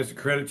Nick, and it's a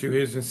credit to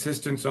his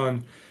insistence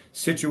on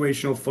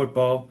situational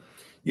football.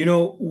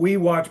 We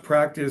watch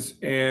practice,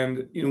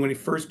 and, when he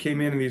first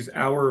came in these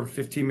hour,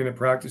 15-minute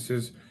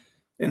practices,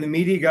 and the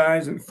media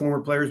guys and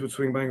former players would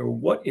swing by and go,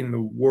 what in the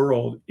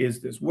world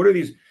is this? What are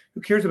these? Who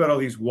cares about all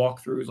these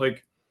walkthroughs?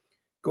 Like,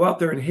 go out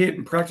there and hit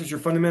and practice your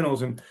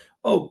fundamentals. And,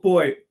 oh,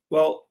 boy,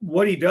 well,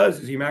 what he does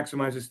is he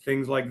maximizes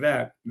things like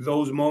that,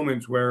 those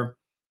moments where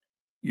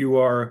you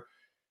are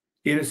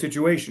in a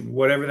situation,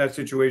 whatever that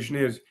situation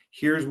is.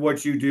 Here's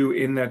what you do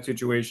in that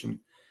situation.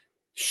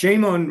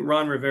 Shame on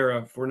Ron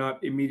Rivera for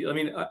not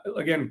immediately. I mean,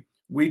 again,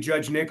 we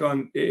judge Nick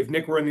on, if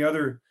Nick were on the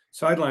other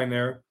sideline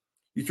there,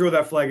 you throw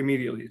that flag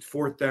immediately. It's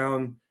 4th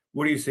down.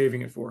 what are you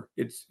saving it for?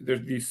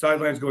 There's these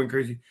sidelines going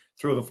crazy,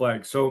 throw the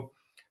flag. So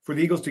for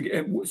the Eagles to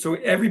get, so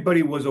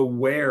everybody was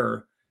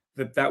aware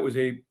that that was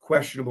a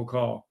questionable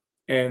call.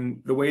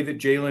 And the way that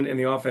Jalen and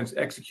the offense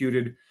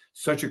executed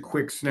such a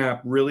quick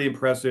snap, really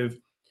impressive.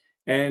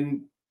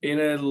 And in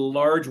a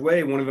large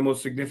way, one of the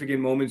most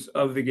significant moments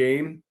of the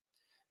game.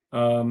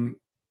 The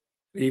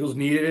Eagles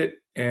needed it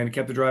and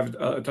kept the drive,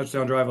 a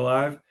touchdown drive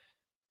alive.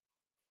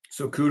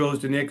 So kudos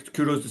to Nick,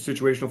 kudos to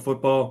situational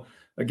football.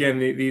 Again,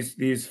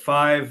 these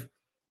five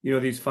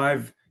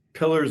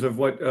pillars of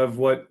what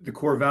the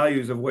core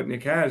values of what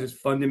Nick has is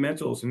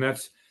fundamentals, and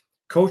that's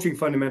coaching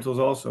fundamentals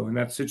also, and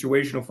that's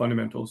situational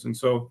fundamentals. And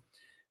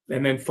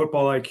then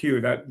football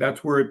IQ,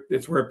 that's where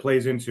it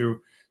plays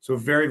into. So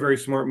very, very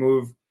smart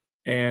move.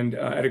 And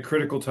at a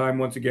critical time,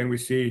 once again, we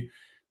see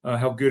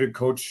how good a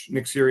coach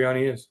Nick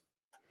Sirianni is.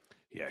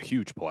 Yeah,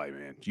 huge play,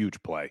 man. Huge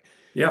play.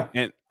 Yeah.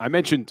 And I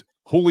mentioned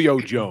Julio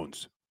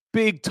Jones.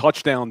 Big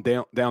touchdown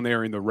down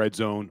there in the red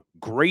zone.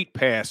 Great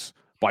pass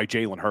by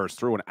Jalen Hurts,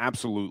 threw an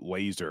absolute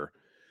laser.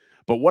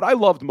 But what I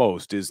loved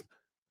most is,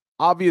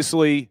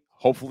 obviously,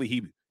 hopefully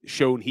he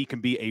shown he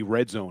can be a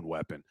red zone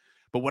weapon.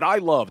 But what I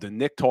loved, and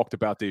Nick talked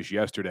about this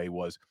yesterday,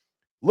 was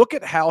look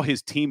at how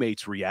his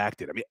teammates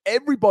reacted. I mean,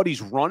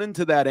 everybody's running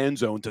to that end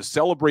zone to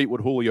celebrate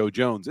with Julio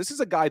Jones. This is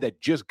a guy that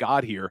just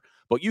got here,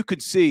 but you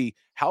could see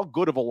how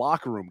good of a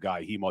locker room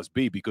guy he must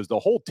be because the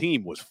whole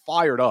team was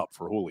fired up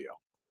for Julio.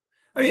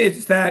 I mean,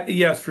 it's that,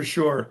 yes, for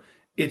sure.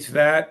 It's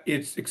that,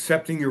 it's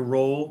accepting your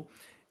role.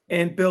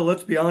 And Bill,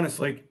 let's be honest,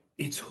 like,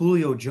 it's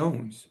Julio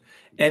Jones.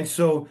 And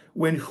so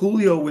when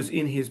Julio was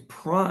in his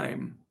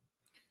prime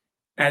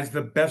as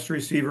the best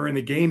receiver in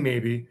the game,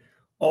 maybe,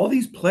 all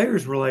these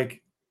players were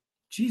like,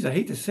 geez, I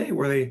hate to say,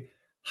 were they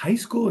high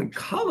school and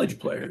college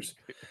players?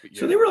 Yeah.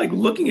 So they were like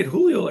looking at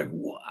Julio like,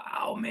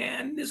 wow,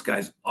 man, this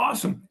guy's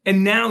awesome.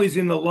 And now he's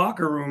in the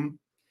locker room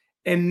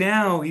and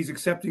now he's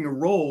accepting a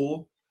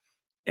role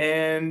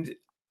and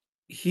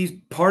he's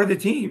part of the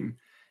team.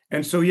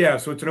 And so, yeah,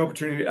 so it's an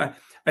opportunity.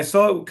 I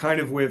saw it kind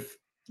of with,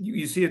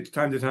 you see it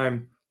time to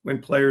time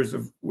when players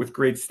with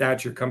great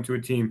stature come to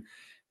a team,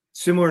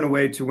 similar in a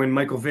way to when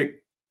Michael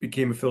Vick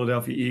became a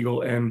Philadelphia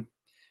Eagle. And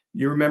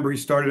you remember he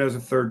started as a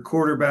third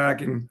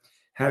quarterback and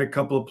had a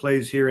couple of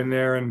plays here and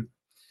there. And,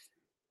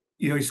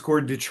 you know, he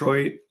scored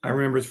Detroit. I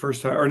remember his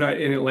first time, or not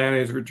in Atlanta,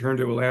 his return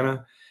to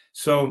Atlanta.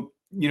 So,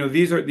 you know,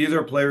 these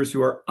are players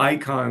who are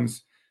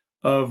icons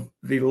of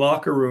the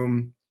locker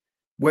room.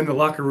 When the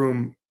locker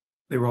room,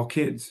 they were all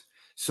kids.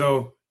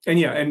 So, and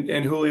yeah,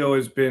 and Julio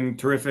has been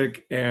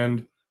terrific.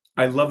 And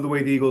I love the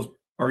way the Eagles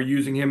are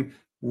using him,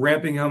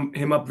 ramping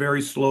him up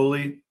very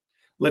slowly.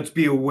 Let's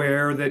be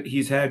aware that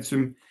he's had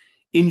some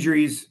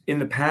injuries in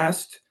the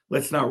past.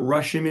 Let's not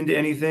rush him into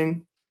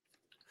anything.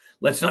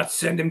 Let's not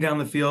send him down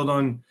the field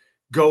on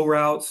go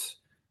routes.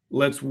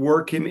 Let's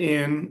work him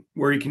in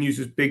where he can use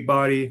his big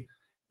body.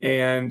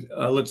 And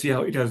let's see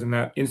how he does in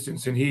that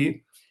instance. And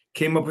he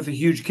came up with a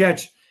huge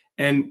catch.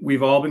 And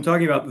we've all been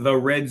talking about the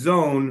red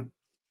zone.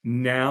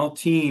 Now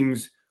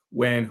teams,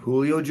 when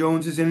Julio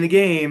Jones is in the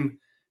game,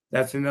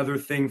 that's another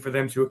thing for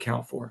them to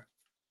account for.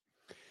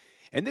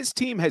 And this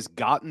team has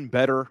gotten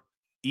better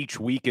each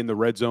week in the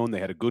red zone.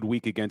 They had a good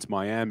week against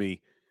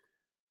Miami.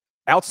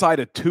 Outside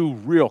of two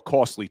real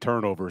costly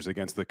turnovers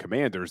against the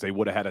Commanders, they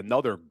would have had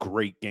another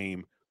great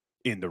game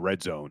in the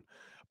red zone.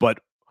 But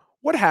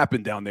what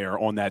happened down there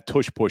on that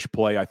tush-push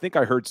play? I think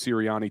I heard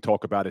Sirianni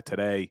talk about it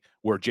today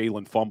where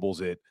Jalen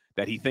fumbles it,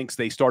 that he thinks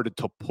they started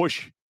to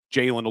push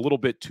Jalen a little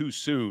bit too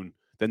soon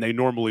than they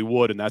normally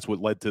would, and that's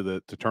what led to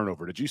the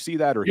turnover. Did you see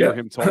that or hear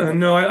him talk?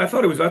 No, I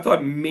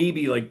thought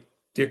maybe like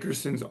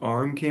Dickerson's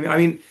arm came. I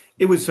mean,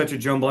 it was such a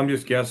jumble. I'm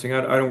just guessing.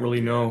 I don't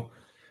really know.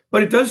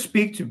 But it does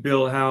speak to,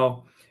 Bill,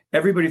 how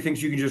everybody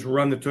thinks you can just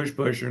run the tush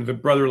push or the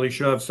brotherly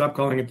shove. Stop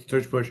calling it the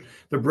tush push,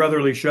 the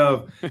brotherly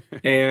shove.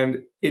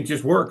 And it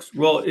just works.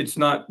 Well, it's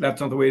not, that's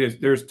not the way it is.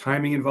 There's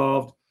timing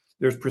involved.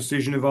 There's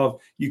precision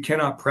involved. You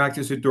cannot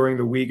practice it during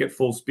the week at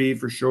full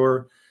speed for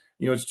sure.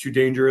 You know, it's too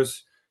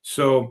dangerous.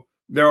 So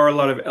there are a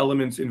lot of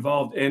elements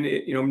involved. And,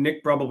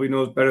 Nick probably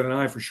knows better than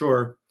I for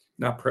sure.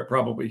 Not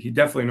probably. He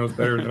definitely knows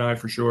better than I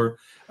for sure.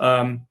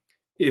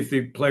 If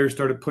the players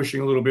started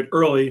pushing a little bit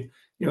early,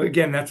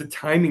 again, that's a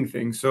timing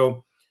thing.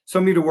 So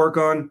something to work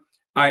on.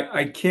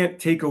 I can't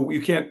take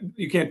you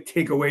can't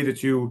take away the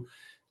two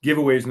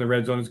giveaways in the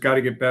red zone. It's got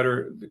to get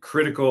better. The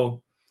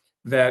critical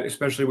that,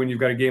 especially when you've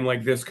got a game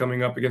like this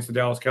coming up against the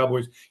Dallas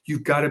Cowboys,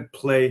 you've got to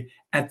play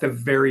at the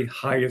very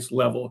highest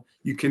level.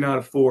 You cannot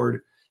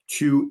afford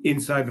two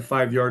inside the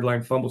 5-yard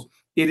line fumbles.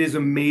 It is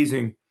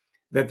amazing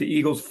that the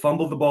Eagles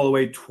fumbled the ball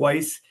away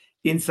twice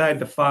inside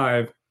the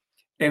 5,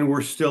 and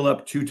we're still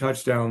up 2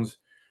 touchdowns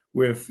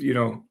with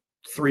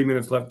 3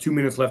 minutes left, 2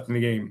 minutes left in the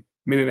game,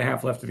 minute and a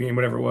half left in the game,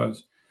 whatever it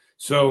was.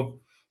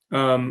 So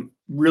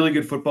really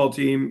good football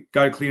team.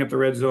 Got to clean up the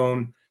red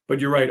zone. But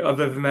you're right.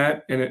 Other than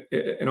that,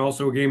 and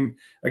also a game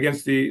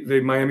against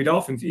the Miami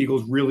Dolphins, the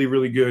Eagles really,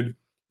 really good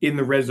in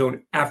the red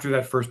zone after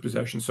that first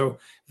possession. So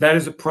that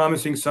is a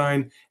promising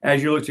sign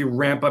as you look to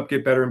ramp up,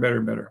 get better and better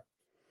and better.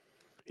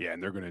 Yeah,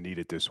 and they're going to need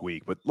it this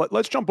week. But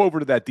let's jump over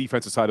to that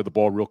defensive side of the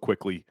ball real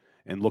quickly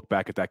and look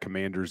back at that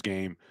Commanders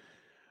game.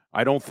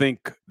 I don't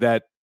think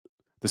that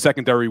the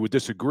secondary would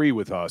disagree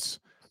with us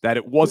that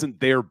it wasn't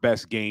their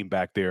best game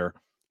back there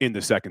in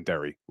the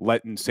secondary,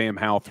 letting Sam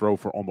Howell throw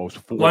for almost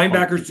 400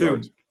 Linebackers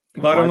yards. too.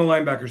 A lot on the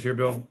linebackers here,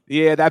 Bill.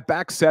 Yeah, that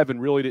back seven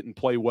really didn't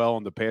play well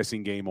in the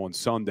passing game on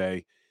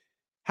Sunday.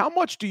 How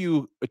much do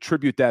you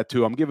attribute that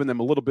to? I'm giving them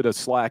a little bit of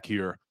slack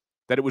here,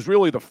 that it was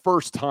really the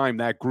first time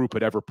that group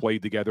had ever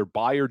played together.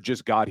 Byard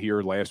just got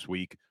here last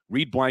week.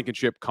 Reed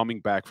Blankenship coming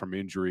back from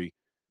injury.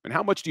 And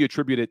how much do you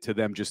attribute it to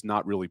them just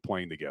not really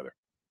playing together?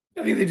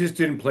 I think they just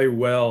didn't play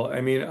well.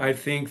 I mean, I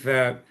think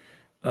that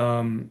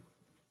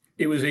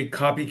it was a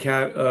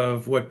copycat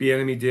of what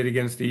Bieniemy did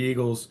against the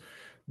Eagles,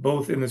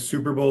 both in the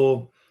Super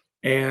Bowl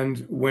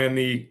and when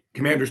the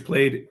Commanders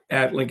played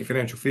at Lincoln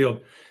Financial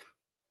Field.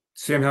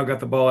 Sam Howell got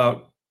the ball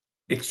out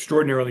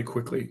extraordinarily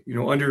quickly,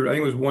 under, I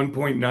think it was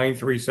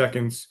 1.93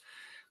 seconds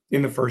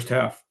in the first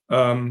half.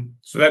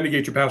 So that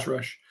negates your pass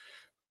rush.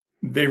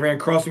 They ran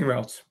crossing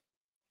routes.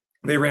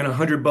 They ran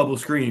 100 bubble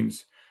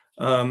screens.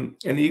 And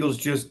the Eagles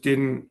just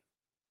didn't,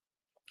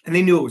 and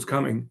they knew it was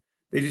coming.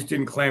 They just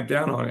didn't clamp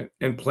down on it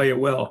and play it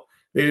well.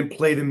 They didn't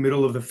play the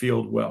middle of the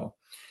field well.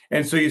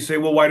 And so you say,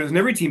 well, why doesn't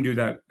every team do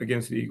that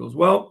against the Eagles?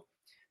 Well,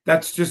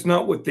 that's just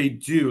not what they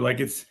do. Like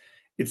it's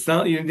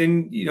not,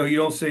 then, you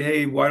don't say,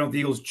 hey, why don't the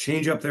Eagles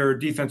change up their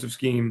defensive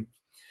scheme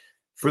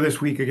for this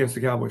week against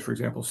the Cowboys, for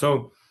example?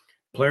 So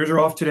players are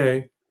off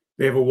today.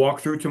 They have a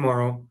walkthrough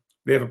tomorrow.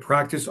 They have a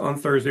practice on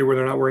Thursday where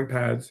they're not wearing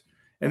pads.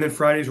 And then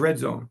Friday's red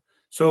zone.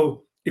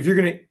 So if you're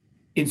going to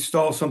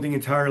install something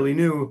entirely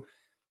new,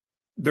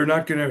 they're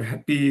not going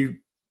to be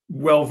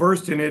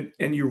well-versed in it,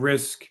 and you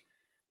risk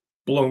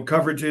blown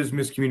coverages,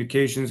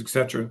 miscommunications,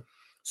 etc.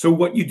 So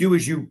what you do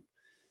is you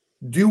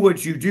do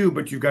what you do,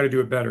 but you've got to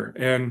do it better.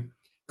 And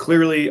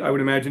clearly, I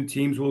would imagine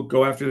teams will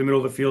go after the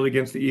middle of the field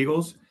against the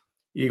Eagles.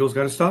 Eagles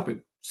got to stop it.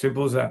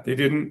 Simple as that. They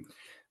didn't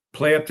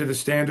play up to the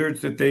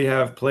standards that they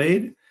have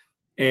played,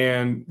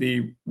 and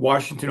the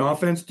Washington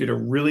offense did a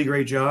really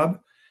great job.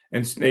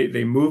 And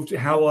they moved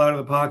Howell out of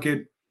the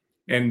pocket.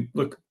 And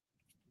look,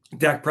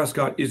 Dak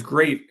Prescott is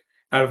great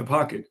out of the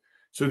pocket.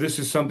 So this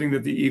is something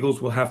that the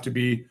Eagles will have to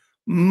be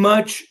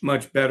much,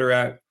 much better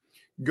at,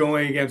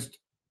 going against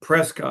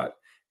Prescott,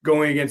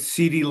 going against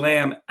CeeDee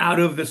Lamb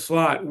out of the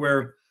slot,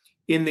 where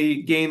in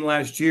the game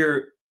last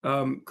year,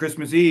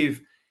 Christmas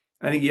Eve,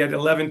 I think he had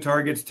 11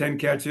 targets, 10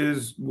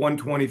 catches,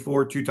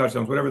 124, 2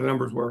 touchdowns, whatever the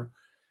numbers were.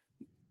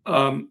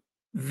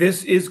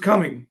 This is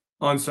coming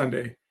on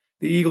Sunday.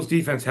 The Eagles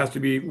defense has to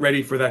be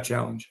ready for that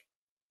challenge.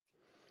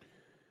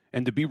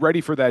 And to be ready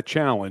for that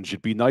challenge,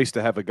 it'd be nice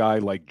to have a guy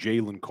like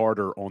Jalen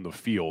Carter on the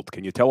field.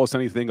 Can you tell us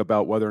anything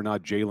about whether or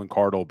not Jalen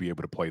Carter will be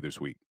able to play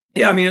this week?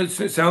 Yeah, I mean, it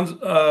sounds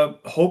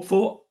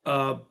hopeful.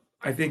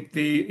 I think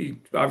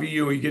obviously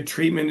you get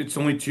treatment. It's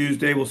only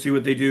Tuesday. We'll see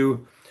what they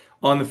do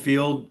on the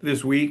field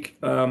this week.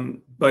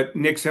 But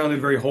Nick sounded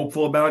very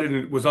hopeful about it, and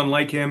it was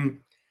unlike him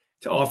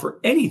to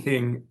offer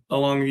anything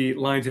along the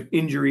lines of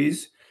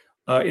injuries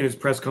in his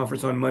press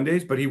conference on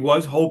Mondays. But he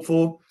was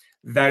hopeful.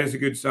 That is a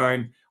good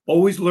sign.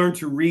 Always learn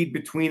to read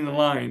between the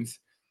lines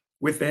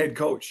with the head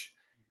coach.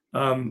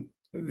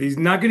 He's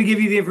not going to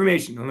give you the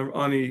information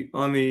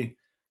on the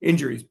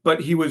injuries, but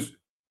he was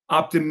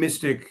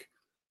optimistic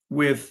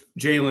with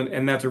Jalen,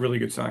 and that's a really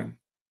good sign.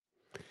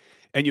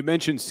 And you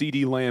mentioned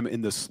CeeDee Lamb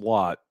in the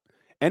slot.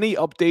 Any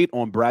update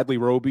on Bradley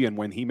Roby and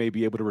when he may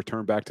be able to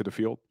return back to the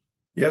field?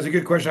 Yeah, that's a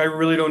good question. I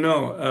really don't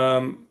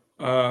know.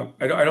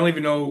 I don't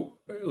even know.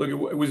 Look,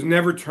 it was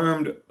never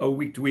termed a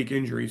week-to-week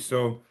injury,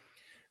 so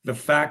the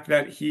fact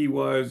that he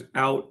was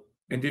out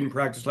and didn't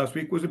practice last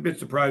week was a bit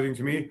surprising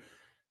to me.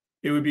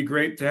 It would be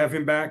great to have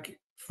him back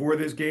for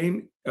this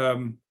game.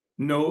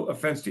 No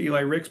offense to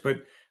Eli Ricks,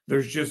 but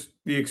there's just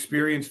the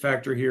experience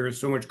factor here is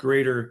so much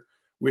greater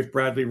with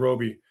Bradley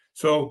Roby.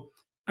 So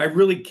I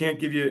really can't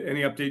give you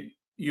any update.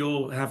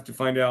 You'll have to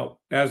find out,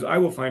 as I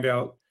will find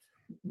out,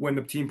 when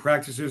the team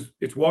practices.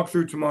 It's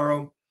walkthrough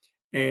tomorrow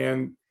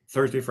and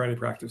Thursday, Friday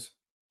practice.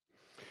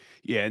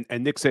 Yeah,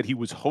 and Nick said he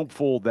was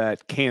hopeful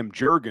that Cam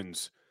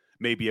Jurgens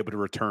may be able to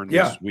return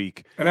this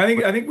week. And I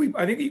think we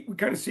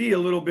kind of see a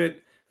little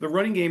bit. The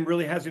running game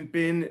really hasn't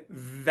been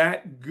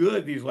that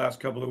good these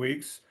last couple of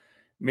weeks.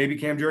 Maybe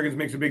Cam Jurgens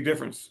makes a big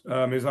difference.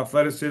 His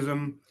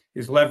athleticism,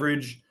 his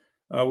leverage.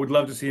 Would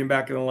love to see him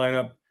back in the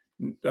lineup.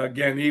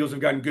 Again, the Eagles have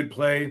gotten good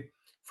play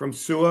from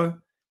Sua,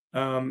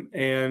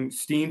 and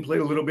Steen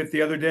played a little bit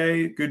the other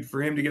day. Good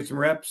for him to get some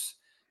reps.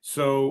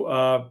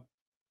 So,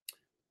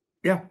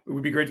 it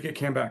would be great to get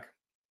Cam back.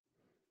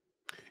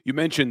 You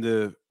mentioned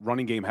the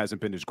running game hasn't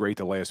been as great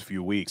the last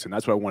few weeks, and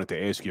that's what I wanted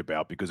to ask you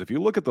about, because if you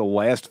look at the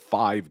last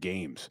 5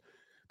 games,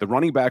 the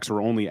running backs are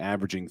only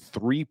averaging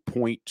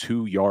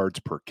 3.2 yards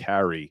per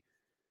carry.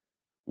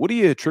 What do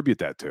you attribute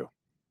that to?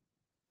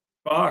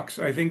 Box.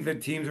 I think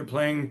that teams are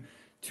playing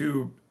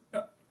to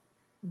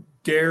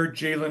dare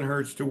Jalen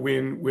Hurts to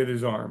win with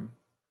his arm.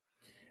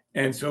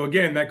 And so,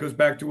 again, that goes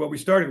back to what we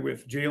started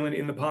with, Jalen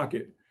in the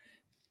pocket.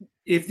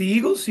 If the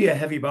Eagles see a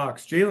heavy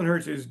box, Jalen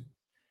Hurts is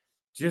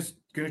just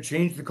going to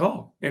change the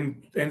call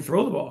and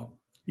throw the ball.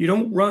 You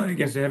don't run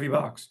against a heavy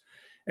box.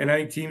 And I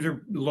think teams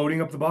are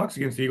loading up the box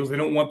against the Eagles. They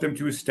don't want them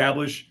to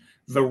establish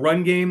the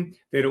run game.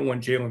 They don't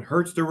want Jalen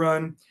Hurts to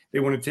run. They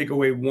want to take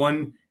away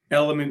one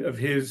element of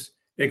his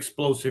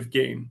explosive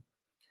game.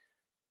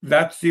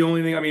 That's the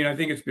only thing. I mean, I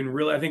think it's been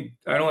really,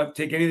 I don't have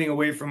to take anything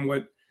away from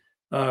what,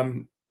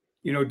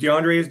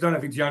 DeAndre has done. I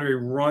think DeAndre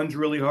runs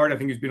really hard. I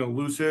think he's been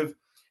elusive.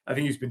 I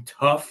think he's been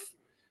tough,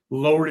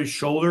 lowered his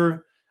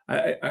shoulder.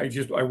 I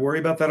worry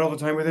about that all the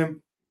time with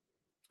him.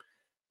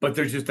 But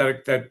there's just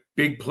that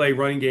big play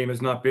running game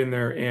has not been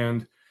there.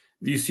 And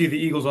you see the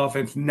Eagles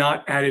offense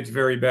not at its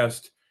very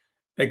best,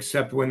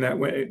 except when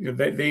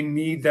they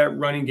need that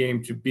running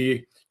game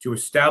to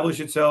establish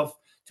itself,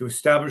 to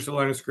establish the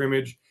line of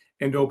scrimmage,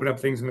 and to open up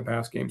things in the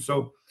pass game.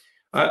 So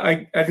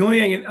the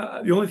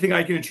only thing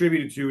I can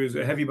attribute it to is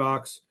a heavy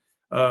box,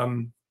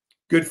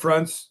 good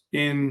fronts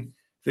in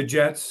the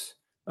Jets.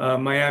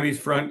 Miami's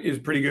front is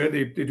pretty good.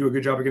 They do a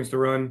good job against the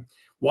run.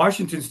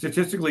 Washington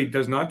statistically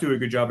does not do a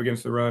good job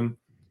against the run,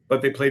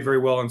 but they played very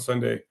well on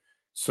Sunday.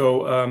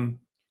 So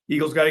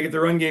Eagles got to get the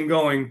run game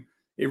going.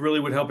 It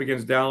really would help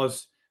against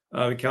Dallas.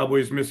 The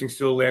Cowboys missing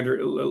still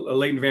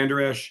Leighton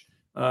Vander Esch.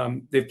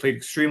 They've played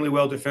extremely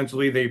well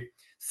defensively. They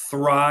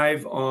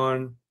thrive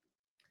on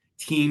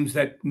teams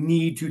that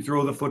need to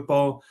throw the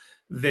football.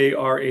 They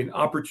are an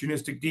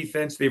opportunistic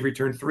defense. They've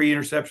returned 3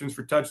 interceptions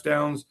for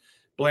touchdowns.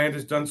 Bland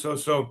has done so.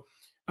 So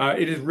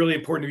it is really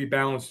important to be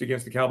balanced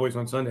against the Cowboys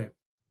on Sunday.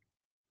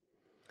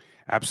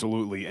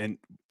 Absolutely. And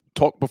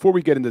before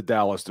we get into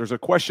Dallas, there's a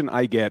question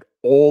I get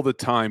all the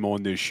time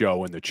on this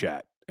show in the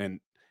chat, and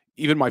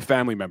even my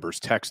family members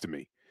text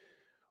me.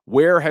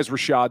 Where has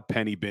Rashad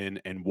Penny been,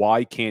 and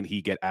why can't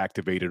he get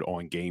activated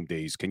on game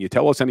days? Can you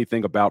tell us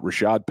anything about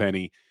Rashad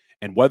Penny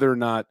and whether or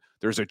not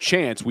there's a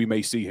chance we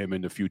may see him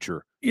in the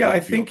future? Yeah, I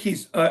think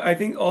I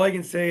think all I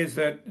can say is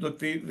that, look,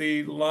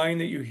 the line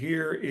that you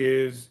hear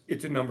is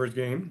it's a numbers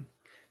game.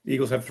 The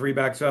Eagles have 3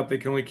 backs up. They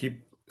can only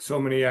keep so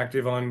many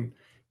active on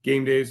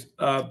game days.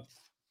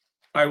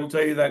 I will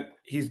tell you that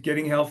he's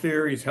getting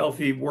healthier. He's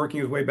healthy,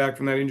 working his way back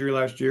from that injury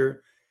last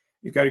year.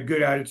 He's got a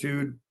good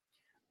attitude.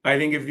 I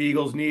think if the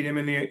Eagles need him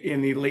in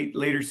the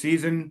later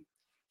season,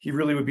 he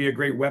really would be a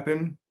great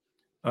weapon.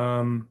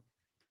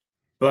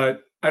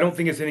 But I don't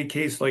think it's any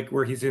case like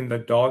where he's in the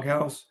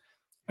doghouse.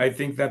 I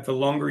think that the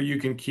longer you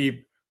can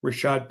keep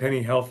Rashad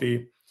Penny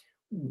healthy,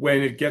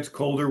 when it gets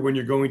colder, when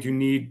you're going to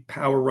need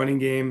power running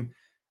game,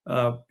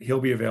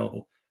 he'll be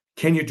available.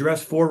 Can you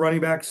dress 4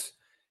 running backs?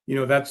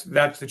 That's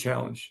the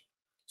challenge.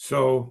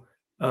 So,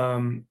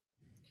 when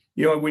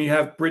you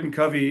have Britton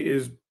Covey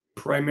is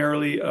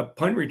primarily a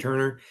punt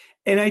returner,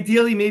 and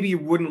ideally maybe you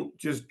wouldn't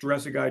just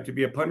dress a guy to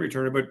be a punt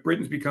returner, but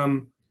Britton's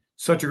become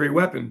such a great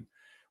weapon.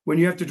 When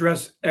you have to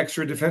dress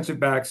extra defensive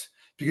backs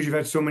because you've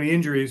had so many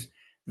injuries,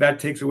 that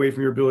takes away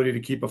from your ability to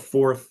keep a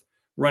 4th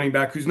running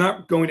back who's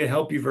not going to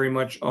help you very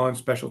much on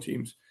special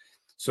teams.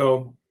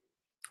 So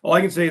all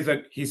I can say is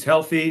that he's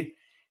healthy,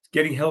 he's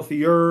getting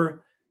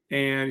healthier,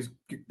 and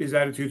his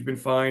attitude's been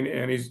fine,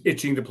 and he's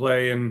itching to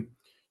play. And,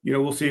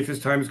 we'll see if his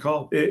time is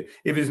called,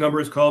 if his number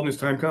is called and his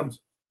time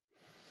comes.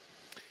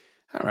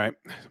 All right.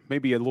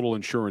 Maybe a little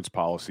insurance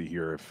policy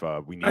here if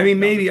we need. I mean,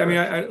 maybe. I mean,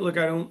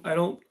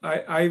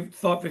 I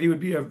thought that he would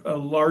be a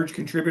large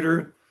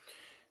contributor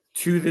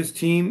to this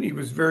team. He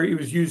was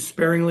used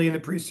sparingly in the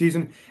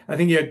preseason. I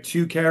think he had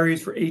 2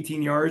 carries for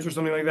 18 yards or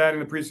something like that in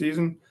the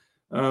preseason.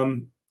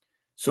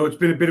 So it's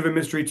been a bit of a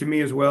mystery to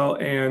me as well.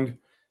 And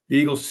the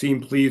Eagles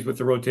seem pleased with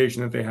the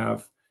rotation that they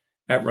have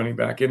at running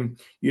back. And,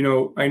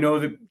 I know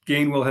that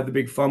Gainwell had the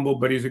big fumble,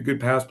 but he's a good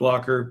pass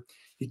blocker.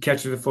 He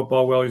catches the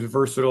football well. He's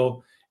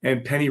versatile.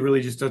 And Penny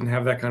really just doesn't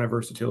have that kind of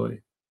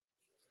versatility.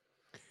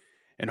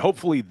 And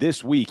hopefully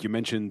this week, you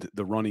mentioned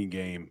the running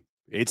game.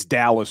 It's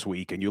Dallas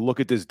week, and you look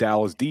at this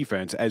Dallas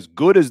defense, as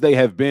good as they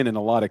have been in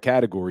a lot of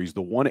categories,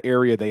 the one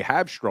area they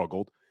have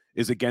struggled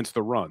is against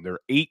the run.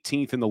 They're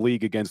 18th in the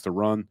league against the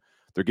run.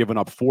 They're giving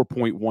up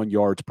 4.1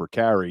 yards per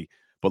carry.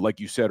 But like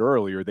you said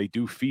earlier, they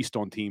do feast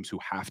on teams who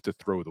have to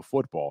throw the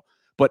football.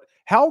 But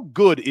how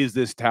good is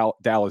this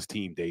Dallas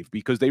team, Dave?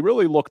 Because they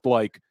really looked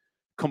like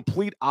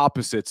complete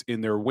opposites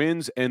in their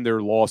wins and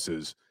their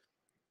losses.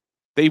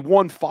 They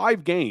won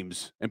 5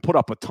 games and put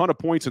up a ton of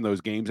points in those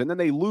games, and then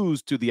they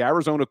lose to the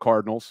Arizona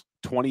Cardinals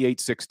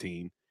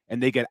 28-16,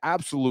 and they get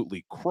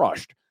absolutely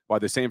crushed by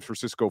the San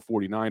Francisco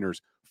 49ers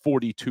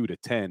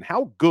 42-10.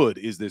 How good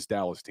is this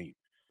Dallas team?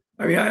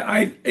 I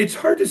mean, it's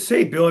hard to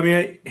say, Bill. I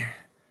mean,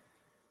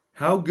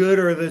 how good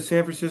are the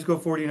San Francisco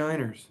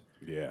 49ers?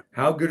 Yeah.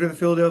 How good are the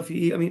Philadelphia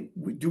Eagles? I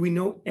mean, do we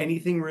know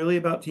anything really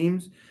about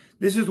teams?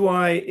 This is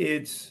why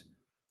it's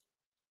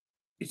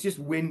just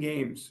win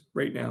games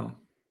right now.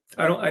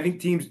 I think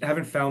teams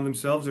haven't found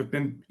themselves. There have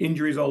been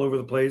injuries all over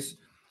the place,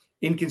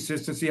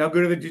 inconsistency. How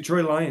good are the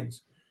Detroit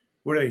Lions?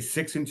 What are they,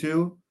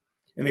 6-2?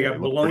 And they got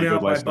blown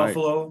out by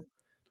Buffalo.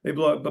 They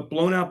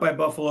blown out by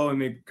Buffalo,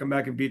 and they come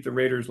back and beat the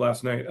Raiders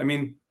last night. I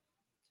mean,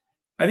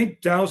 I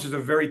think Dallas is a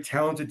very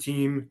talented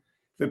team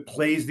that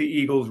plays the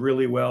Eagles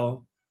really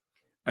well.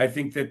 I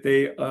think that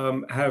they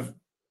have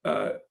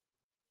a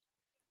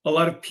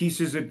lot of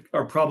pieces that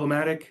are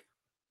problematic.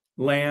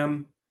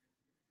 Lamb,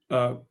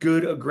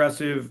 good,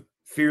 aggressive,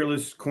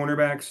 fearless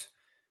cornerbacks,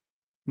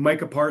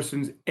 Micah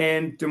Parsons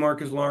and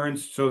DeMarcus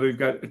Lawrence. So they've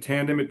got a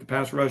tandem at the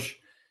pass rush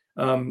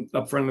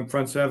up front in the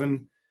front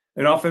seven.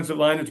 An offensive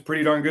line that's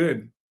pretty darn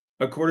good.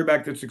 A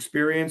quarterback that's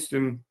experienced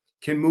and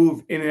can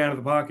move in and out of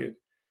the pocket.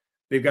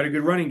 They've got a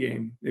good running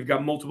game. They've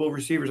got multiple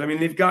receivers. I mean,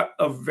 they've got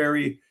a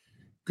very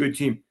good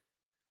team.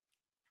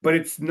 But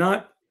it's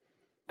not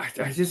 –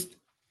 I just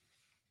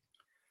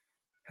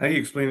 – how do you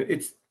explain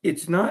it?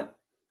 It's not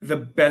the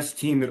best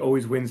team that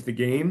always wins the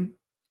game.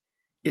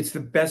 It's the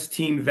best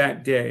team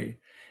that day.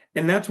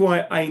 And that's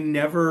why I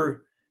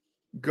never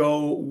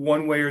go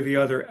one way or the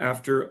other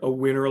after a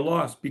win or a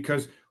loss,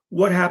 because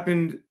what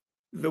happened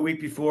the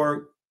week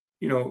before,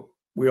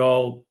 we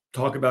all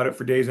talk about it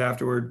for days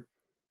afterward.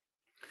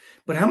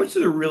 But how much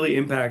does it really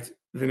impact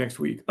the next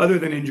week other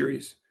than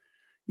injuries?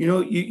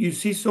 You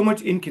see so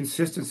much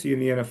inconsistency in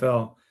the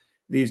NFL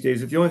these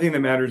days that the only thing that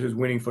matters is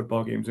winning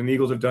football games. And the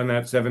Eagles have done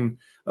that 7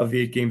 of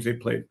the 8 games they've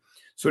played.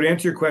 So to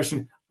answer your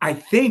question, I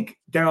think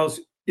Dallas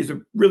is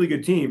a really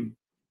good team.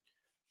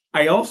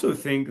 I also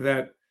think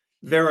that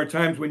there are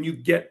times when you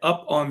get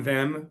up on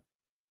them,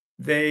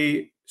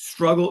 they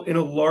struggle in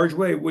a large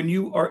way. When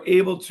you are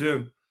able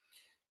to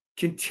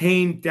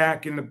contain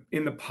Dak in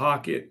the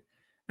pocket,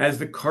 as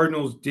the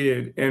Cardinals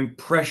did, and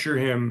pressure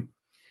him,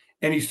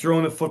 and he's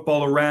throwing the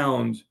football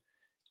around,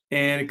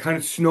 and it kind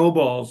of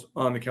snowballs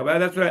on the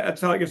Cowboys.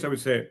 That's how I guess I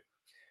would say it.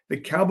 The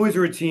Cowboys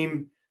are a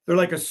team, they're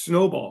like a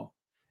snowball.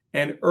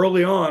 And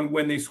early on,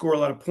 when they score a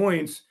lot of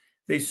points,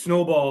 they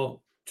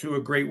snowball to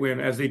a great win,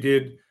 as they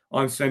did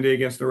on Sunday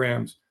against the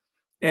Rams.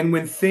 And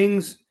when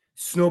things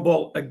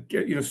snowball,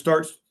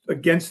 starts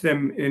against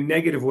them in a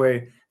negative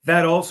way,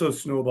 that also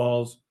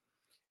snowballs,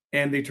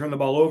 and they turn the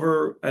ball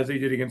over, as they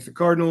did against the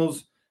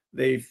Cardinals.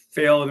 They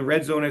fail in the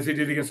red zone, as they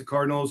did against the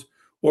Cardinals.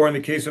 Or in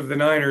the case of the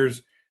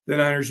Niners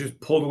just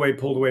pulled away.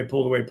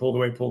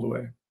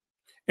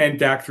 And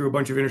Dak threw a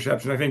bunch of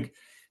interceptions. I think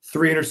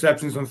 3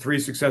 interceptions on 3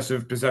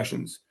 successive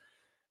possessions.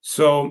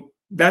 So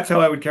that's how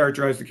I would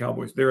characterize the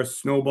Cowboys. They're a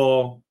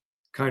snowball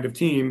kind of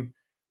team.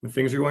 When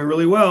things are going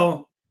really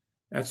well,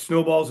 that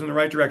snowballs in the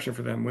right direction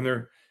for them. When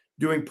they're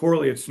doing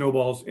poorly, it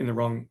snowballs in the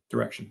wrong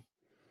direction.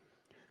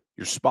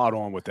 You're spot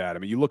on with that. I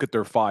mean, you look at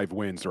their 5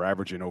 wins, they're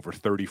averaging over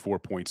 34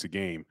 points a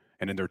game.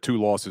 And in their 2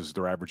 losses,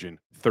 they're averaging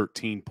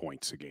 13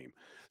 points a game.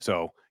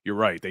 So you're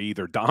right. They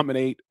either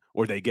dominate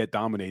or they get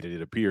dominated,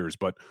 it appears.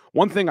 But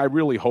one thing I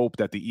really hope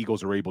that the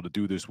Eagles are able to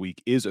do this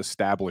week is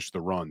establish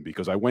the run,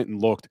 because I went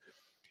and looked.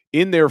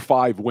 In their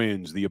 5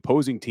 wins, the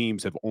opposing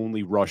teams have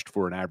only rushed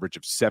for an average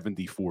of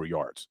 74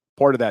 yards.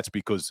 Part of that's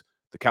because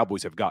the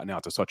Cowboys have gotten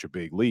out to such a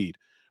big lead.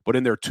 But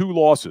in their 2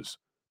 losses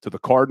to the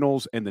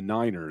Cardinals and the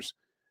Niners,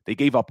 they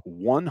gave up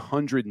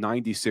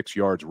 196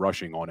 yards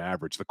rushing on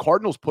average. The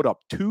Cardinals put up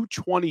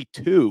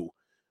 222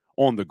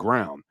 on the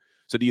ground.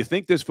 So do you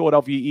think this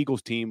Philadelphia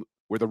Eagles team,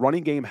 where the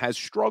running game has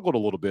struggled a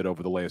little bit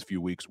over the last few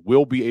weeks,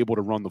 will be able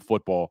to run the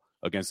football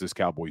against this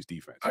Cowboys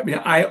defense? I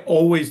mean, I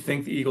always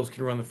think the Eagles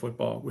can run the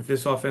football with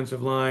this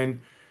offensive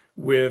line,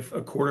 with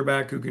a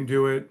quarterback who can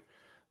do it,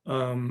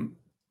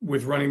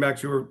 with running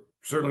backs who are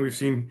certainly, we've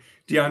seen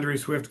DeAndre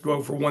Swift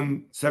go for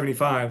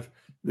 175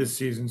 this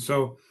season.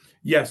 So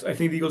yes, I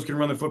think the Eagles can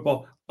run the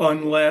football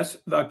unless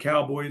the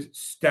Cowboys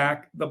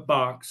stack the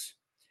box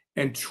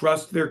and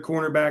trust their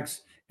cornerbacks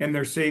and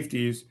their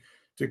safeties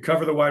to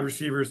cover the wide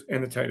receivers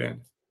and the tight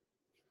end.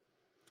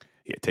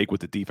 Yeah, take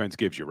what the defense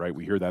gives you, right?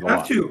 We hear that a Have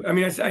lot. to. I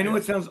mean, I know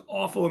it sounds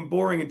awful and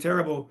boring and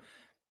terrible,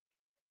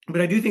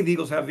 but I do think the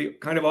Eagles have the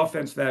kind of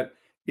offense that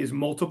is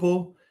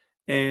multiple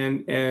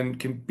and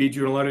can beat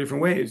you in a lot of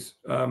different ways.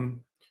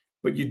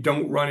 But you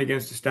don't run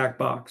against a stacked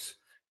box.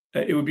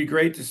 It would be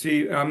great to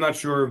see. I'm not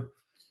sure.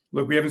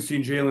 Look, we haven't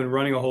seen Jalen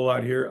running a whole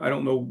lot here. I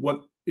don't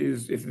know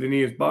if the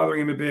knee is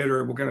bothering him a bit,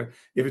 or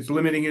if it's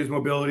limiting his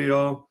mobility at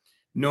all.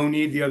 No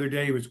need the other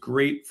day. He was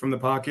great from the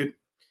pocket.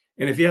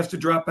 And if he has to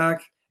drop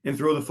back and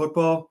throw the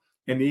football,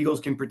 and the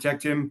Eagles can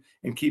protect him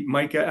and keep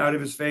Micah out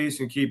of his face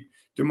and keep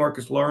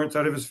DeMarcus Lawrence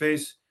out of his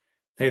face,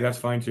 hey, that's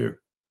fine too.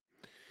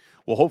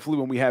 Well, hopefully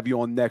when we have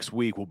you on next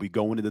week, we'll be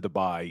going into the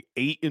bye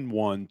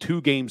 8-1,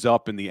 2 games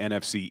up in the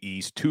NFC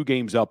East, 2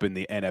 games up in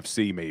the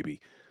NFC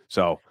maybe.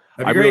 So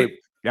that'd be great.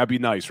 That'd be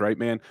nice, right,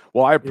 man?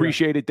 Well, I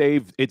appreciate it,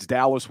 Dave. It's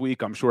Dallas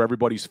week. I'm sure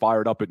everybody's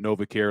fired up at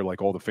NovaCare,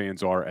 like all the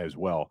fans are as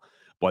well.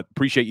 But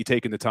appreciate you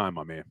taking the time,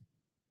 my man.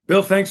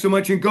 Bill, thanks so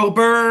much, and go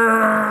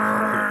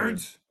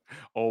Birds!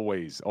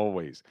 Always.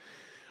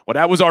 Well,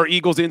 that was our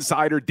Eagles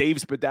insider, Dave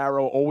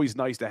Spadaro. Always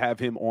nice to have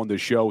him on the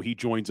show. He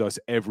joins us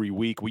every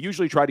week. We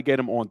usually try to get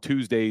him on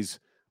Tuesdays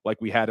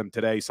like we had him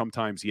today.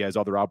 Sometimes he has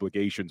other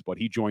obligations, but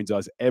he joins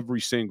us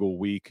every single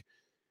week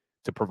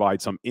to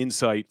provide some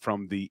insight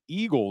from the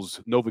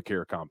Eagles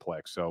NovaCare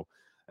complex. So,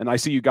 and I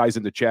see you guys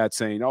in the chat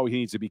saying, oh, he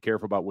needs to be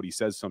careful about what he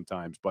says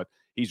sometimes, but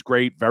he's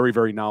great, very,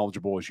 very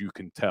knowledgeable, as you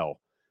can tell.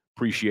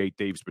 Appreciate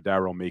Dave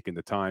Spadaro making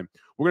the time.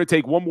 We're going to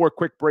take one more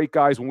quick break,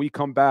 guys. When we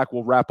come back,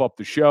 we'll wrap up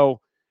the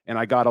show. and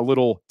I got a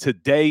little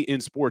today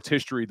in sports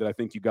history that I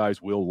think you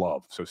guys will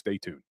love. So stay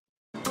tuned.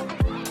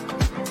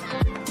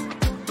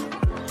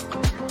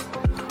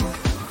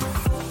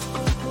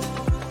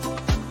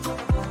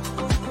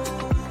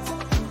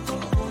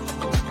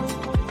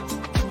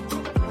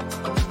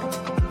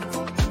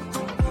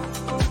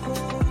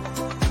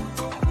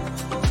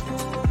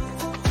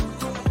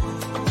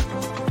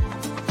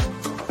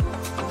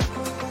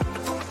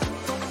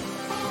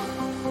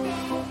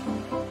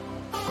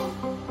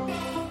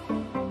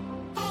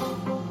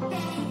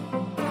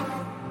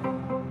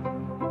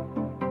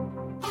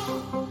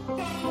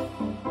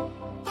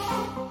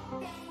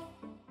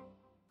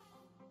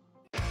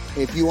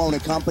 If you own a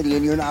company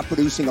and you're not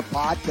producing a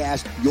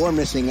podcast, you're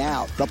missing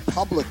out. The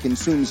public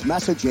consumes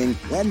messaging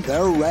when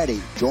they're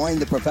ready. Join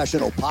the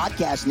professional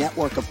podcast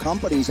network of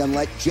companies and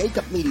let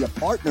JAKIB Media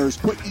Partners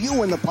put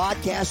you in the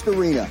podcast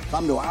arena.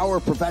 Come to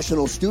our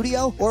professional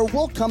studio or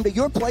we'll come to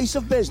your place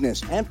of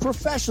business and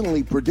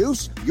professionally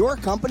produce your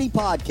company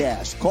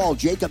podcast. Call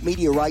JAKIB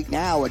Media right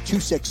now at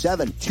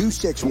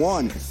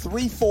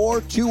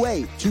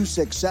 267-261-3428.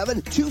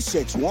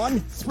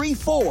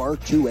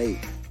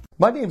 267-261-3428.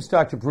 My name is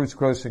Dr. Bruce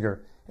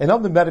Grossinger, and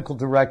I'm the medical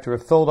director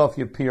of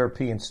Philadelphia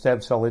PRP and Stem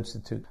Cell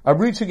Institute. I'm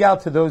reaching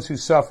out to those who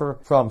suffer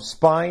from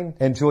spine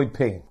and joint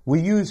pain. We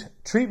use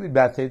treatment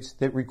methods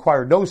that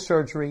require no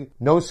surgery,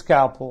 no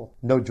scalpel,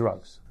 no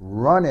drugs.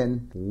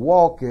 Running,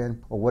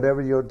 walking, or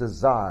whatever your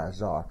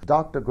desires are,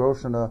 Dr.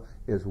 Grossinger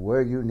is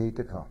where you need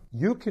to come.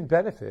 You can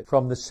benefit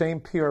from the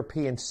same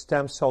PRP and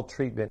stem cell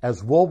treatment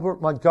as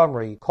Wilbert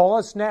Montgomery. Call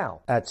us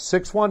now at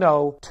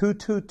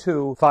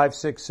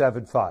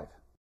 610-222-5675.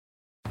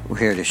 We're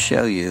here to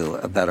show you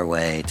a better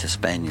way to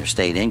spend your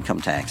state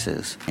income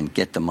taxes and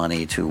get the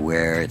money to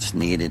where it's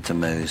needed to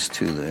most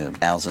to the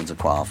thousands of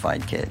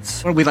qualified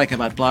kids. What we like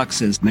about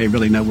Blocks is they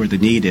really know where the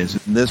need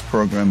is. This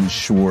program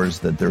ensures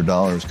that their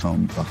dollars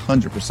come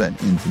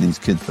 100% into these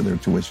kids for their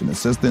tuition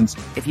assistance.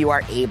 If you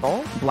are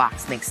able,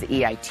 Blocks makes the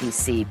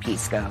EITC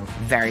piece go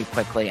very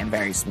quickly and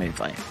very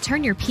smoothly.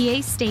 Turn your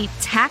PA state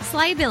tax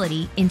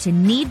liability into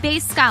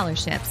need-based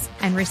scholarships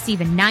and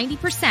receive a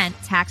 90%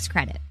 tax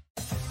credit.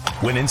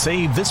 Win and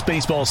save this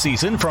baseball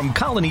season from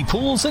Colony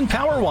Pools and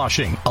Power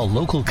Washing, a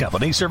local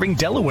company serving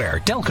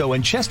Delaware, Delco,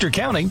 and Chester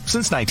County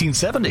since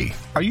 1970.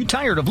 Are you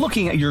tired of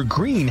looking at your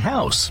green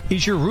house?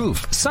 Is your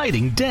roof,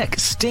 siding, deck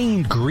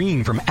stained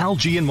green from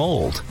algae and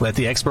mold? Let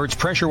the experts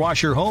pressure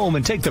wash your home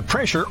and take the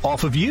pressure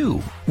off of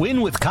you.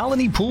 Win with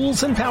Colony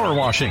Pools and Power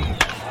Washing.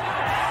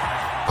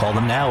 Call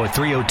them now at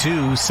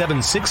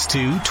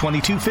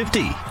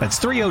 302-762-2250. That's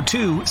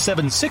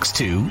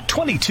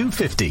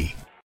 302-762-2250.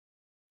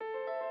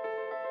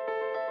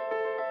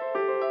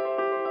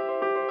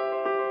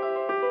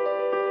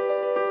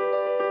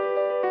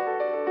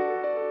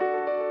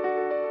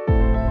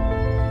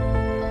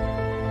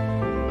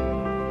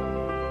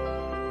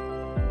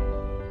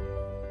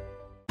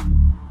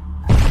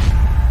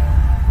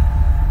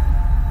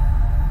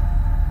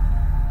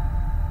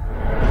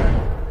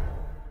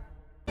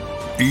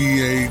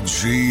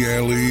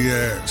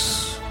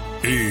 EAGLES,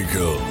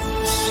 Eagles.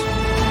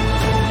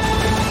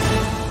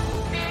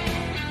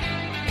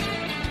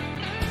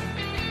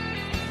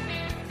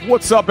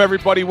 What's up,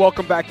 everybody?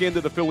 Welcome back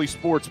into the Philly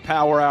Sports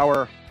Power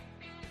Hour.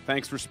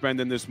 Thanks for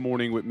spending this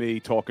morning with me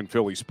talking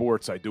Philly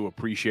sports. I do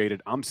appreciate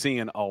it. I'm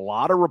seeing a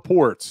lot of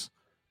reports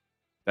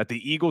that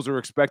the Eagles are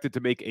expected to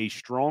make a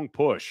strong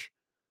push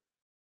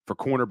for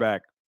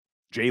cornerback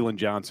Jalen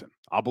Johnson.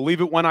 I'll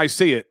believe it when I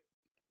see it,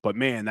 but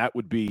man, that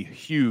would be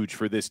huge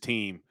for this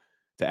team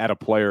to add a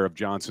player of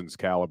Johnson's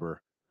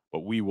caliber.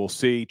 But we will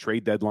see.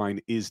 Trade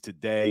deadline is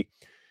today.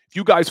 If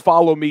you guys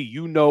follow me,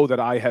 you know that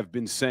I have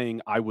been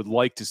saying I would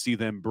like to see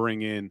them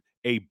bring in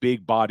a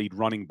big-bodied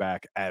running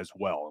back as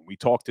well. And we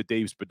talked to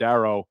Dave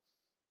Spadaro.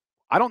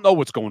 I don't know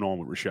what's going on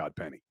with Rashad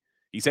Penny.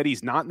 He said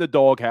he's not in the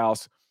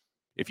doghouse.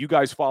 If you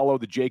guys follow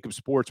the JAKIB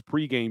Sports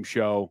pregame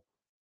show,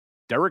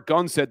 Derek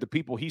Gunn said the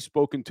people he's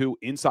spoken to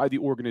inside the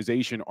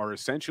organization are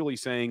essentially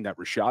saying that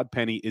Rashad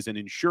Penny is an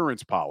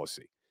insurance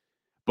policy.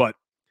 But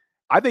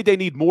I think they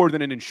need more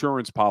than an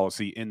insurance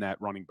policy in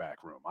that running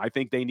back room. I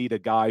think they need a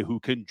guy who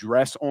can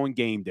dress on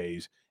game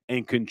days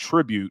and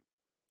contribute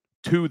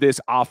to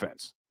this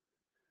offense.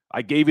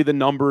 I gave you the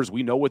numbers.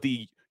 We know what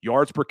the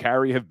yards per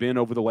carry have been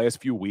over the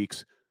last few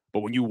weeks. But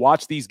when you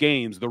watch these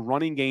games, the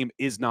running game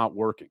is not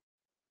working.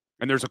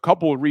 And there's a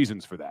couple of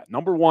reasons for that.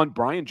 Number one,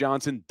 Brian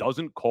Johnson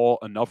doesn't call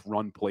enough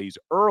run plays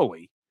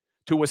early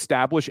to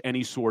establish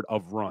any sort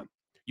of run.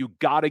 You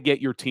got to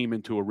get your team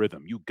into a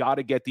rhythm. You got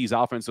to get these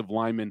offensive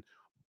linemen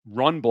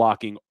run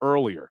blocking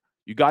earlier.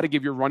 You got to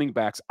give your running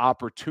backs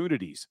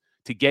opportunities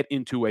to get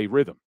into a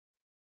rhythm.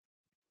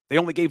 They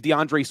only gave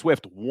DeAndre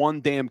Swift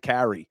one damn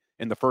carry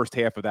in the first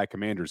half of that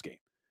Commanders game.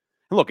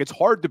 And look, it's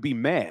hard to be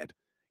mad.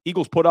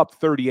 Eagles put up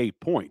 38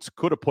 points,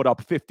 could have put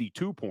up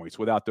 52 points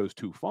without those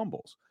two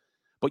fumbles.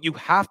 But you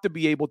have to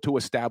be able to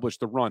establish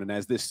the run. And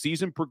as this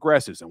season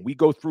progresses and we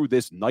go through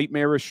this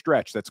nightmarish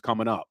stretch that's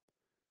coming up,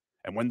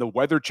 and when the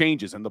weather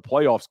changes and the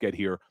playoffs get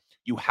here,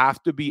 you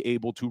have to be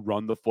able to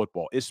run the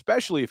football,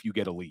 especially if you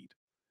get a lead.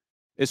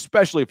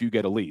 especially if you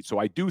get a lead. So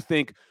I do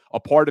think a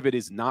part of it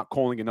is not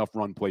calling enough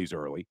run plays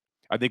early.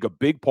 I think a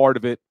big part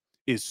of it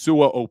is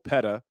Sua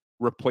Opeta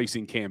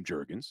replacing Cam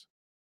Jurgens.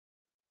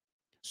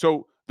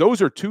 So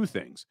those are two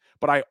things.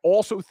 But I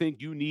also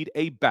think you need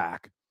a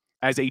back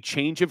as a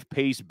change of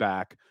pace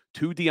back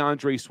to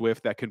DeAndre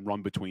Swift that can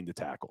run between the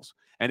tackles.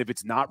 And if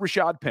it's not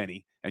Rashad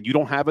Penny and you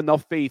don't have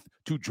enough faith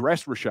to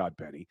dress Rashad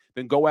Penny,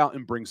 then go out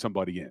and bring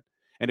somebody in.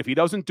 And if he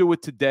doesn't do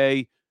it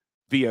today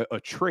via a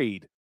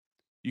trade,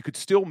 you could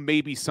still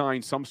maybe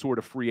sign some sort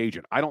of free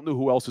agent. I don't know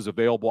who else is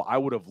available. I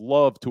would have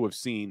loved to have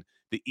seen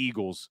the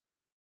Eagles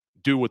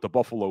do what the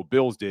Buffalo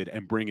Bills did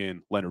and bring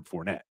in Leonard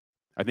Fournette.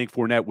 I think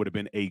Fournette would have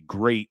been a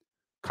great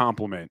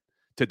complement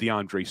to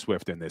DeAndre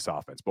Swift in this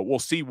offense. But we'll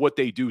see what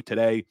they do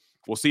today.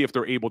 We'll see if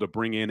they're able to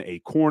bring in a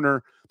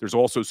corner. There's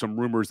also some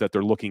rumors that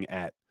they're looking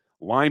at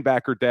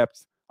linebacker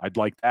depth. I'd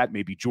like that.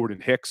 Maybe Jordan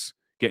Hicks,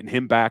 getting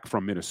him back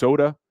from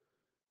Minnesota.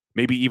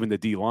 Maybe even the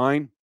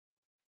D-line.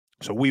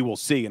 So we will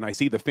see. And I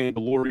see the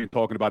Fandalorian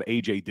talking about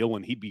A.J.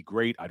 Dillon. He'd be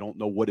great. I don't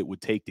know what it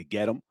would take to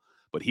get him,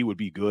 but he would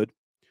be good.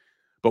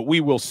 But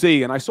we will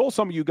see. And I saw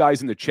some of you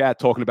guys in the chat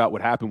talking about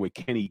what happened with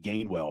Kenny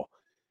Gainwell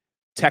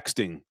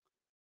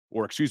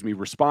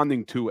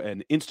responding to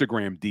an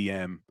Instagram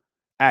DM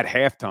at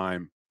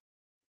halftime.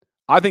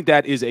 I think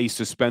that is a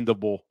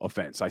suspendable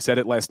offense. I said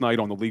it last night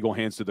on the Legal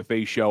Hands to the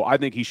Face show. I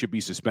think he should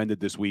be suspended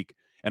this week,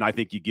 and I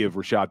think you give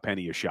Rashad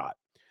Penny a shot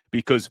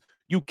because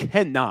you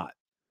cannot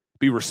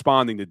be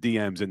responding to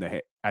DMs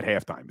at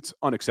halftime. It's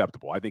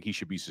unacceptable. I think he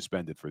should be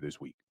suspended for this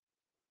week.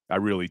 I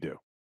really do.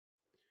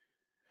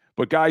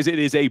 But, guys, it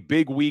is a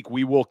big week.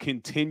 We will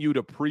continue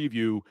to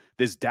preview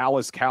this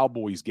Dallas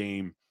Cowboys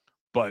game.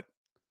 But,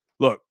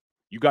 look,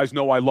 you guys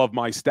know I love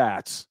my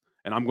stats,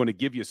 and I'm going to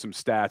give you some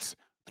stats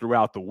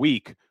throughout the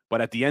week. But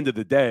at the end of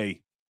the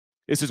day,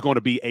 this is going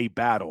to be a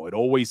battle. It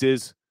always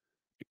is.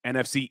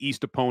 NFC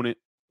East opponent,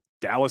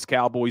 Dallas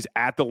Cowboys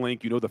at the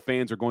link. You know the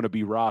fans are going to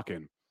be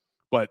rocking.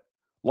 But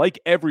like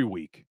every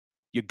week,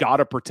 you got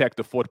to protect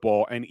the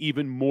football, and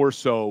even more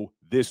so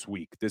this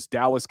week. This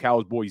Dallas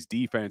Cowboys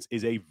defense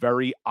is a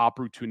very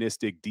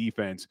opportunistic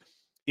defense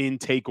in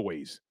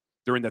takeaways.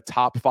 They're in the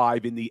top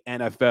 5 in the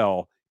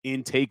NFL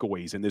in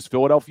takeaways, and this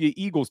Philadelphia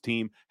Eagles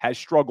team has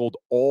struggled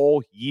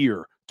all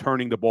year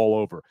turning the ball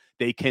over.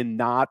 They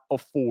cannot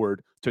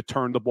afford to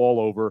turn the ball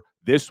over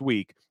this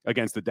week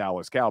against the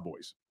Dallas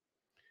Cowboys.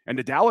 And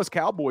the Dallas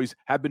Cowboys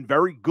have been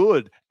very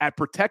good at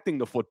protecting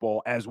the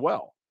football as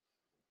well.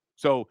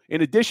 So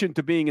in addition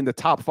to being in the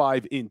top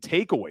 5 in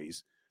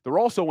takeaways, they're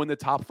also in the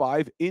top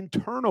 5 in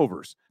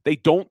turnovers. They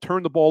don't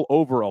turn the ball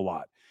over a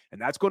lot. And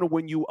that's going to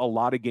win you a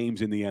lot of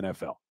games in the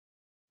NFL.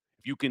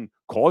 If you can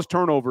cause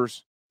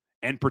turnovers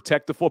and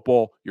protect the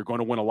football, you're going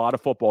to win a lot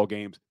of football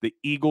games. The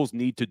Eagles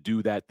need to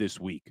do that this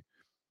week.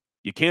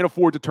 You can't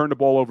afford to turn the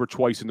ball over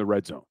twice in the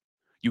red zone.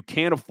 You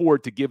can't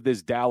afford to give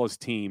this Dallas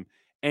team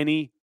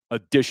any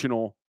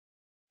additional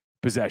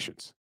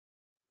possessions.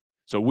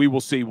 So we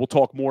will see. We'll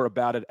talk more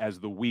about it as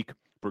the week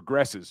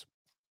progresses.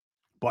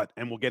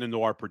 And we'll get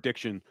into our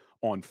prediction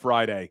on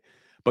Friday.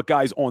 But,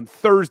 guys, on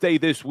Thursday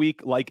this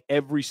week, like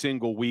every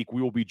single week,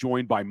 we will be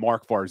joined by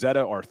Mark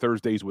Farzetta, our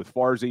Thursdays with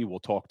Farzi. We'll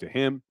talk to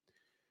him.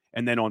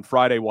 And then on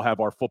Friday, we'll have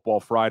our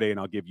Football Friday, and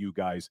I'll give you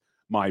guys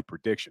my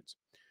predictions.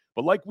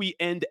 But like we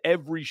end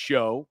every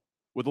show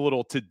with a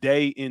little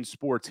Today in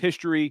Sports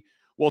History.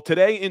 Well,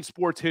 today in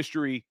sports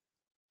history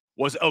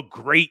was a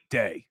great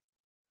day.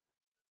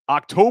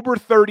 October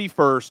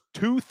 31st,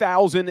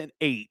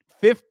 2008,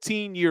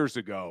 15 years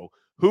ago.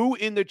 Who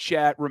in the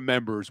chat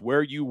remembers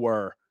where you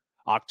were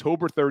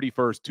October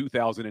 31st,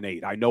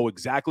 2008? I know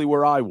exactly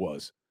where I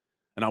was,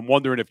 and I'm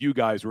wondering if you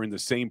guys were in the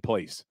same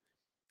place.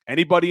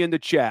 Anybody in the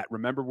chat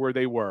remember where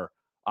they were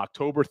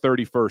October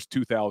 31st,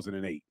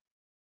 2008?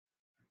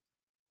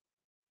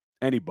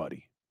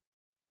 Anybody?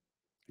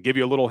 I'll give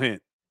you a little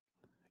hint.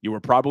 You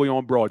were probably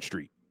on Broad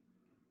Street.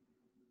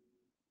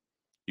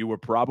 You were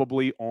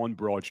probably on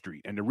Broad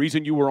Street. And the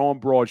reason you were on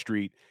Broad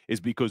Street is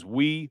because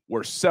we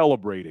were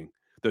celebrating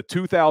the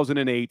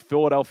 2008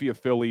 Philadelphia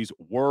Phillies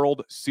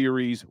World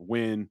Series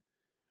win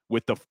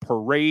with the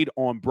parade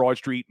on Broad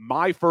Street.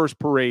 My first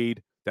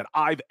parade that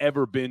I've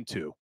ever been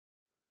to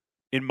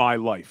in my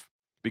life,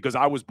 because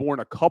I was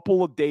born a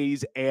couple of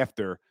days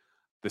after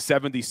the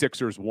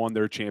 76ers won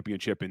their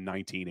championship in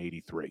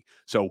 1983.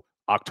 So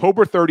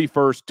October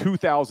 31st,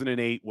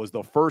 2008 was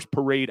the first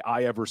parade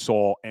I ever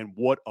saw, and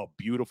what a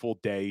beautiful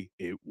day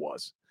it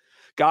was.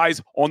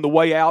 Guys, on the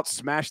way out,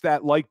 smash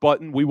that like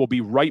button. We will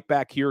be right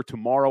back here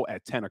tomorrow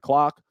at 10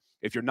 o'clock.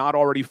 If you're not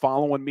already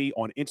following me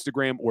on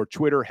Instagram or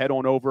Twitter, head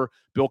on over.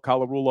 Bill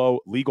Colarulo,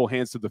 Legal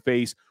Hands to the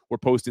Face. We're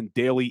posting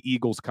daily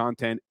Eagles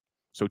content,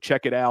 so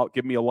check it out.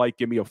 Give me a like,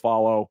 give me a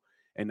follow.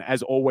 And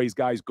as always,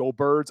 guys, go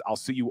Birds. I'll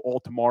see you all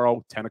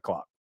tomorrow, 10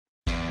 o'clock.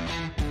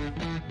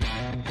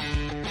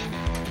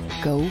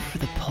 Go for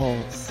the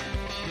pulls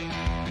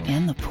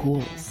and the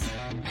pools.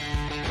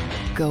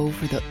 Go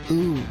for the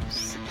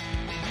oohs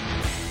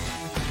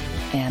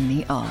and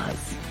the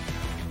ahs.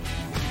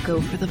 Go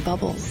for the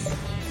bubbles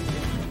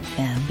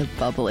and the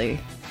bubbly.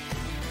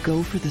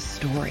 Go for the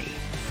story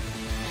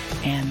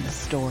and the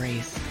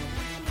stories.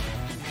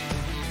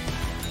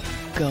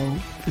 Go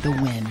for the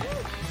win.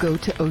 Go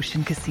to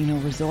Ocean Casino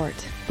Resort.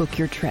 Book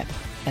your trip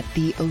at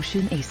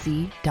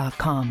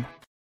theoceanac.com.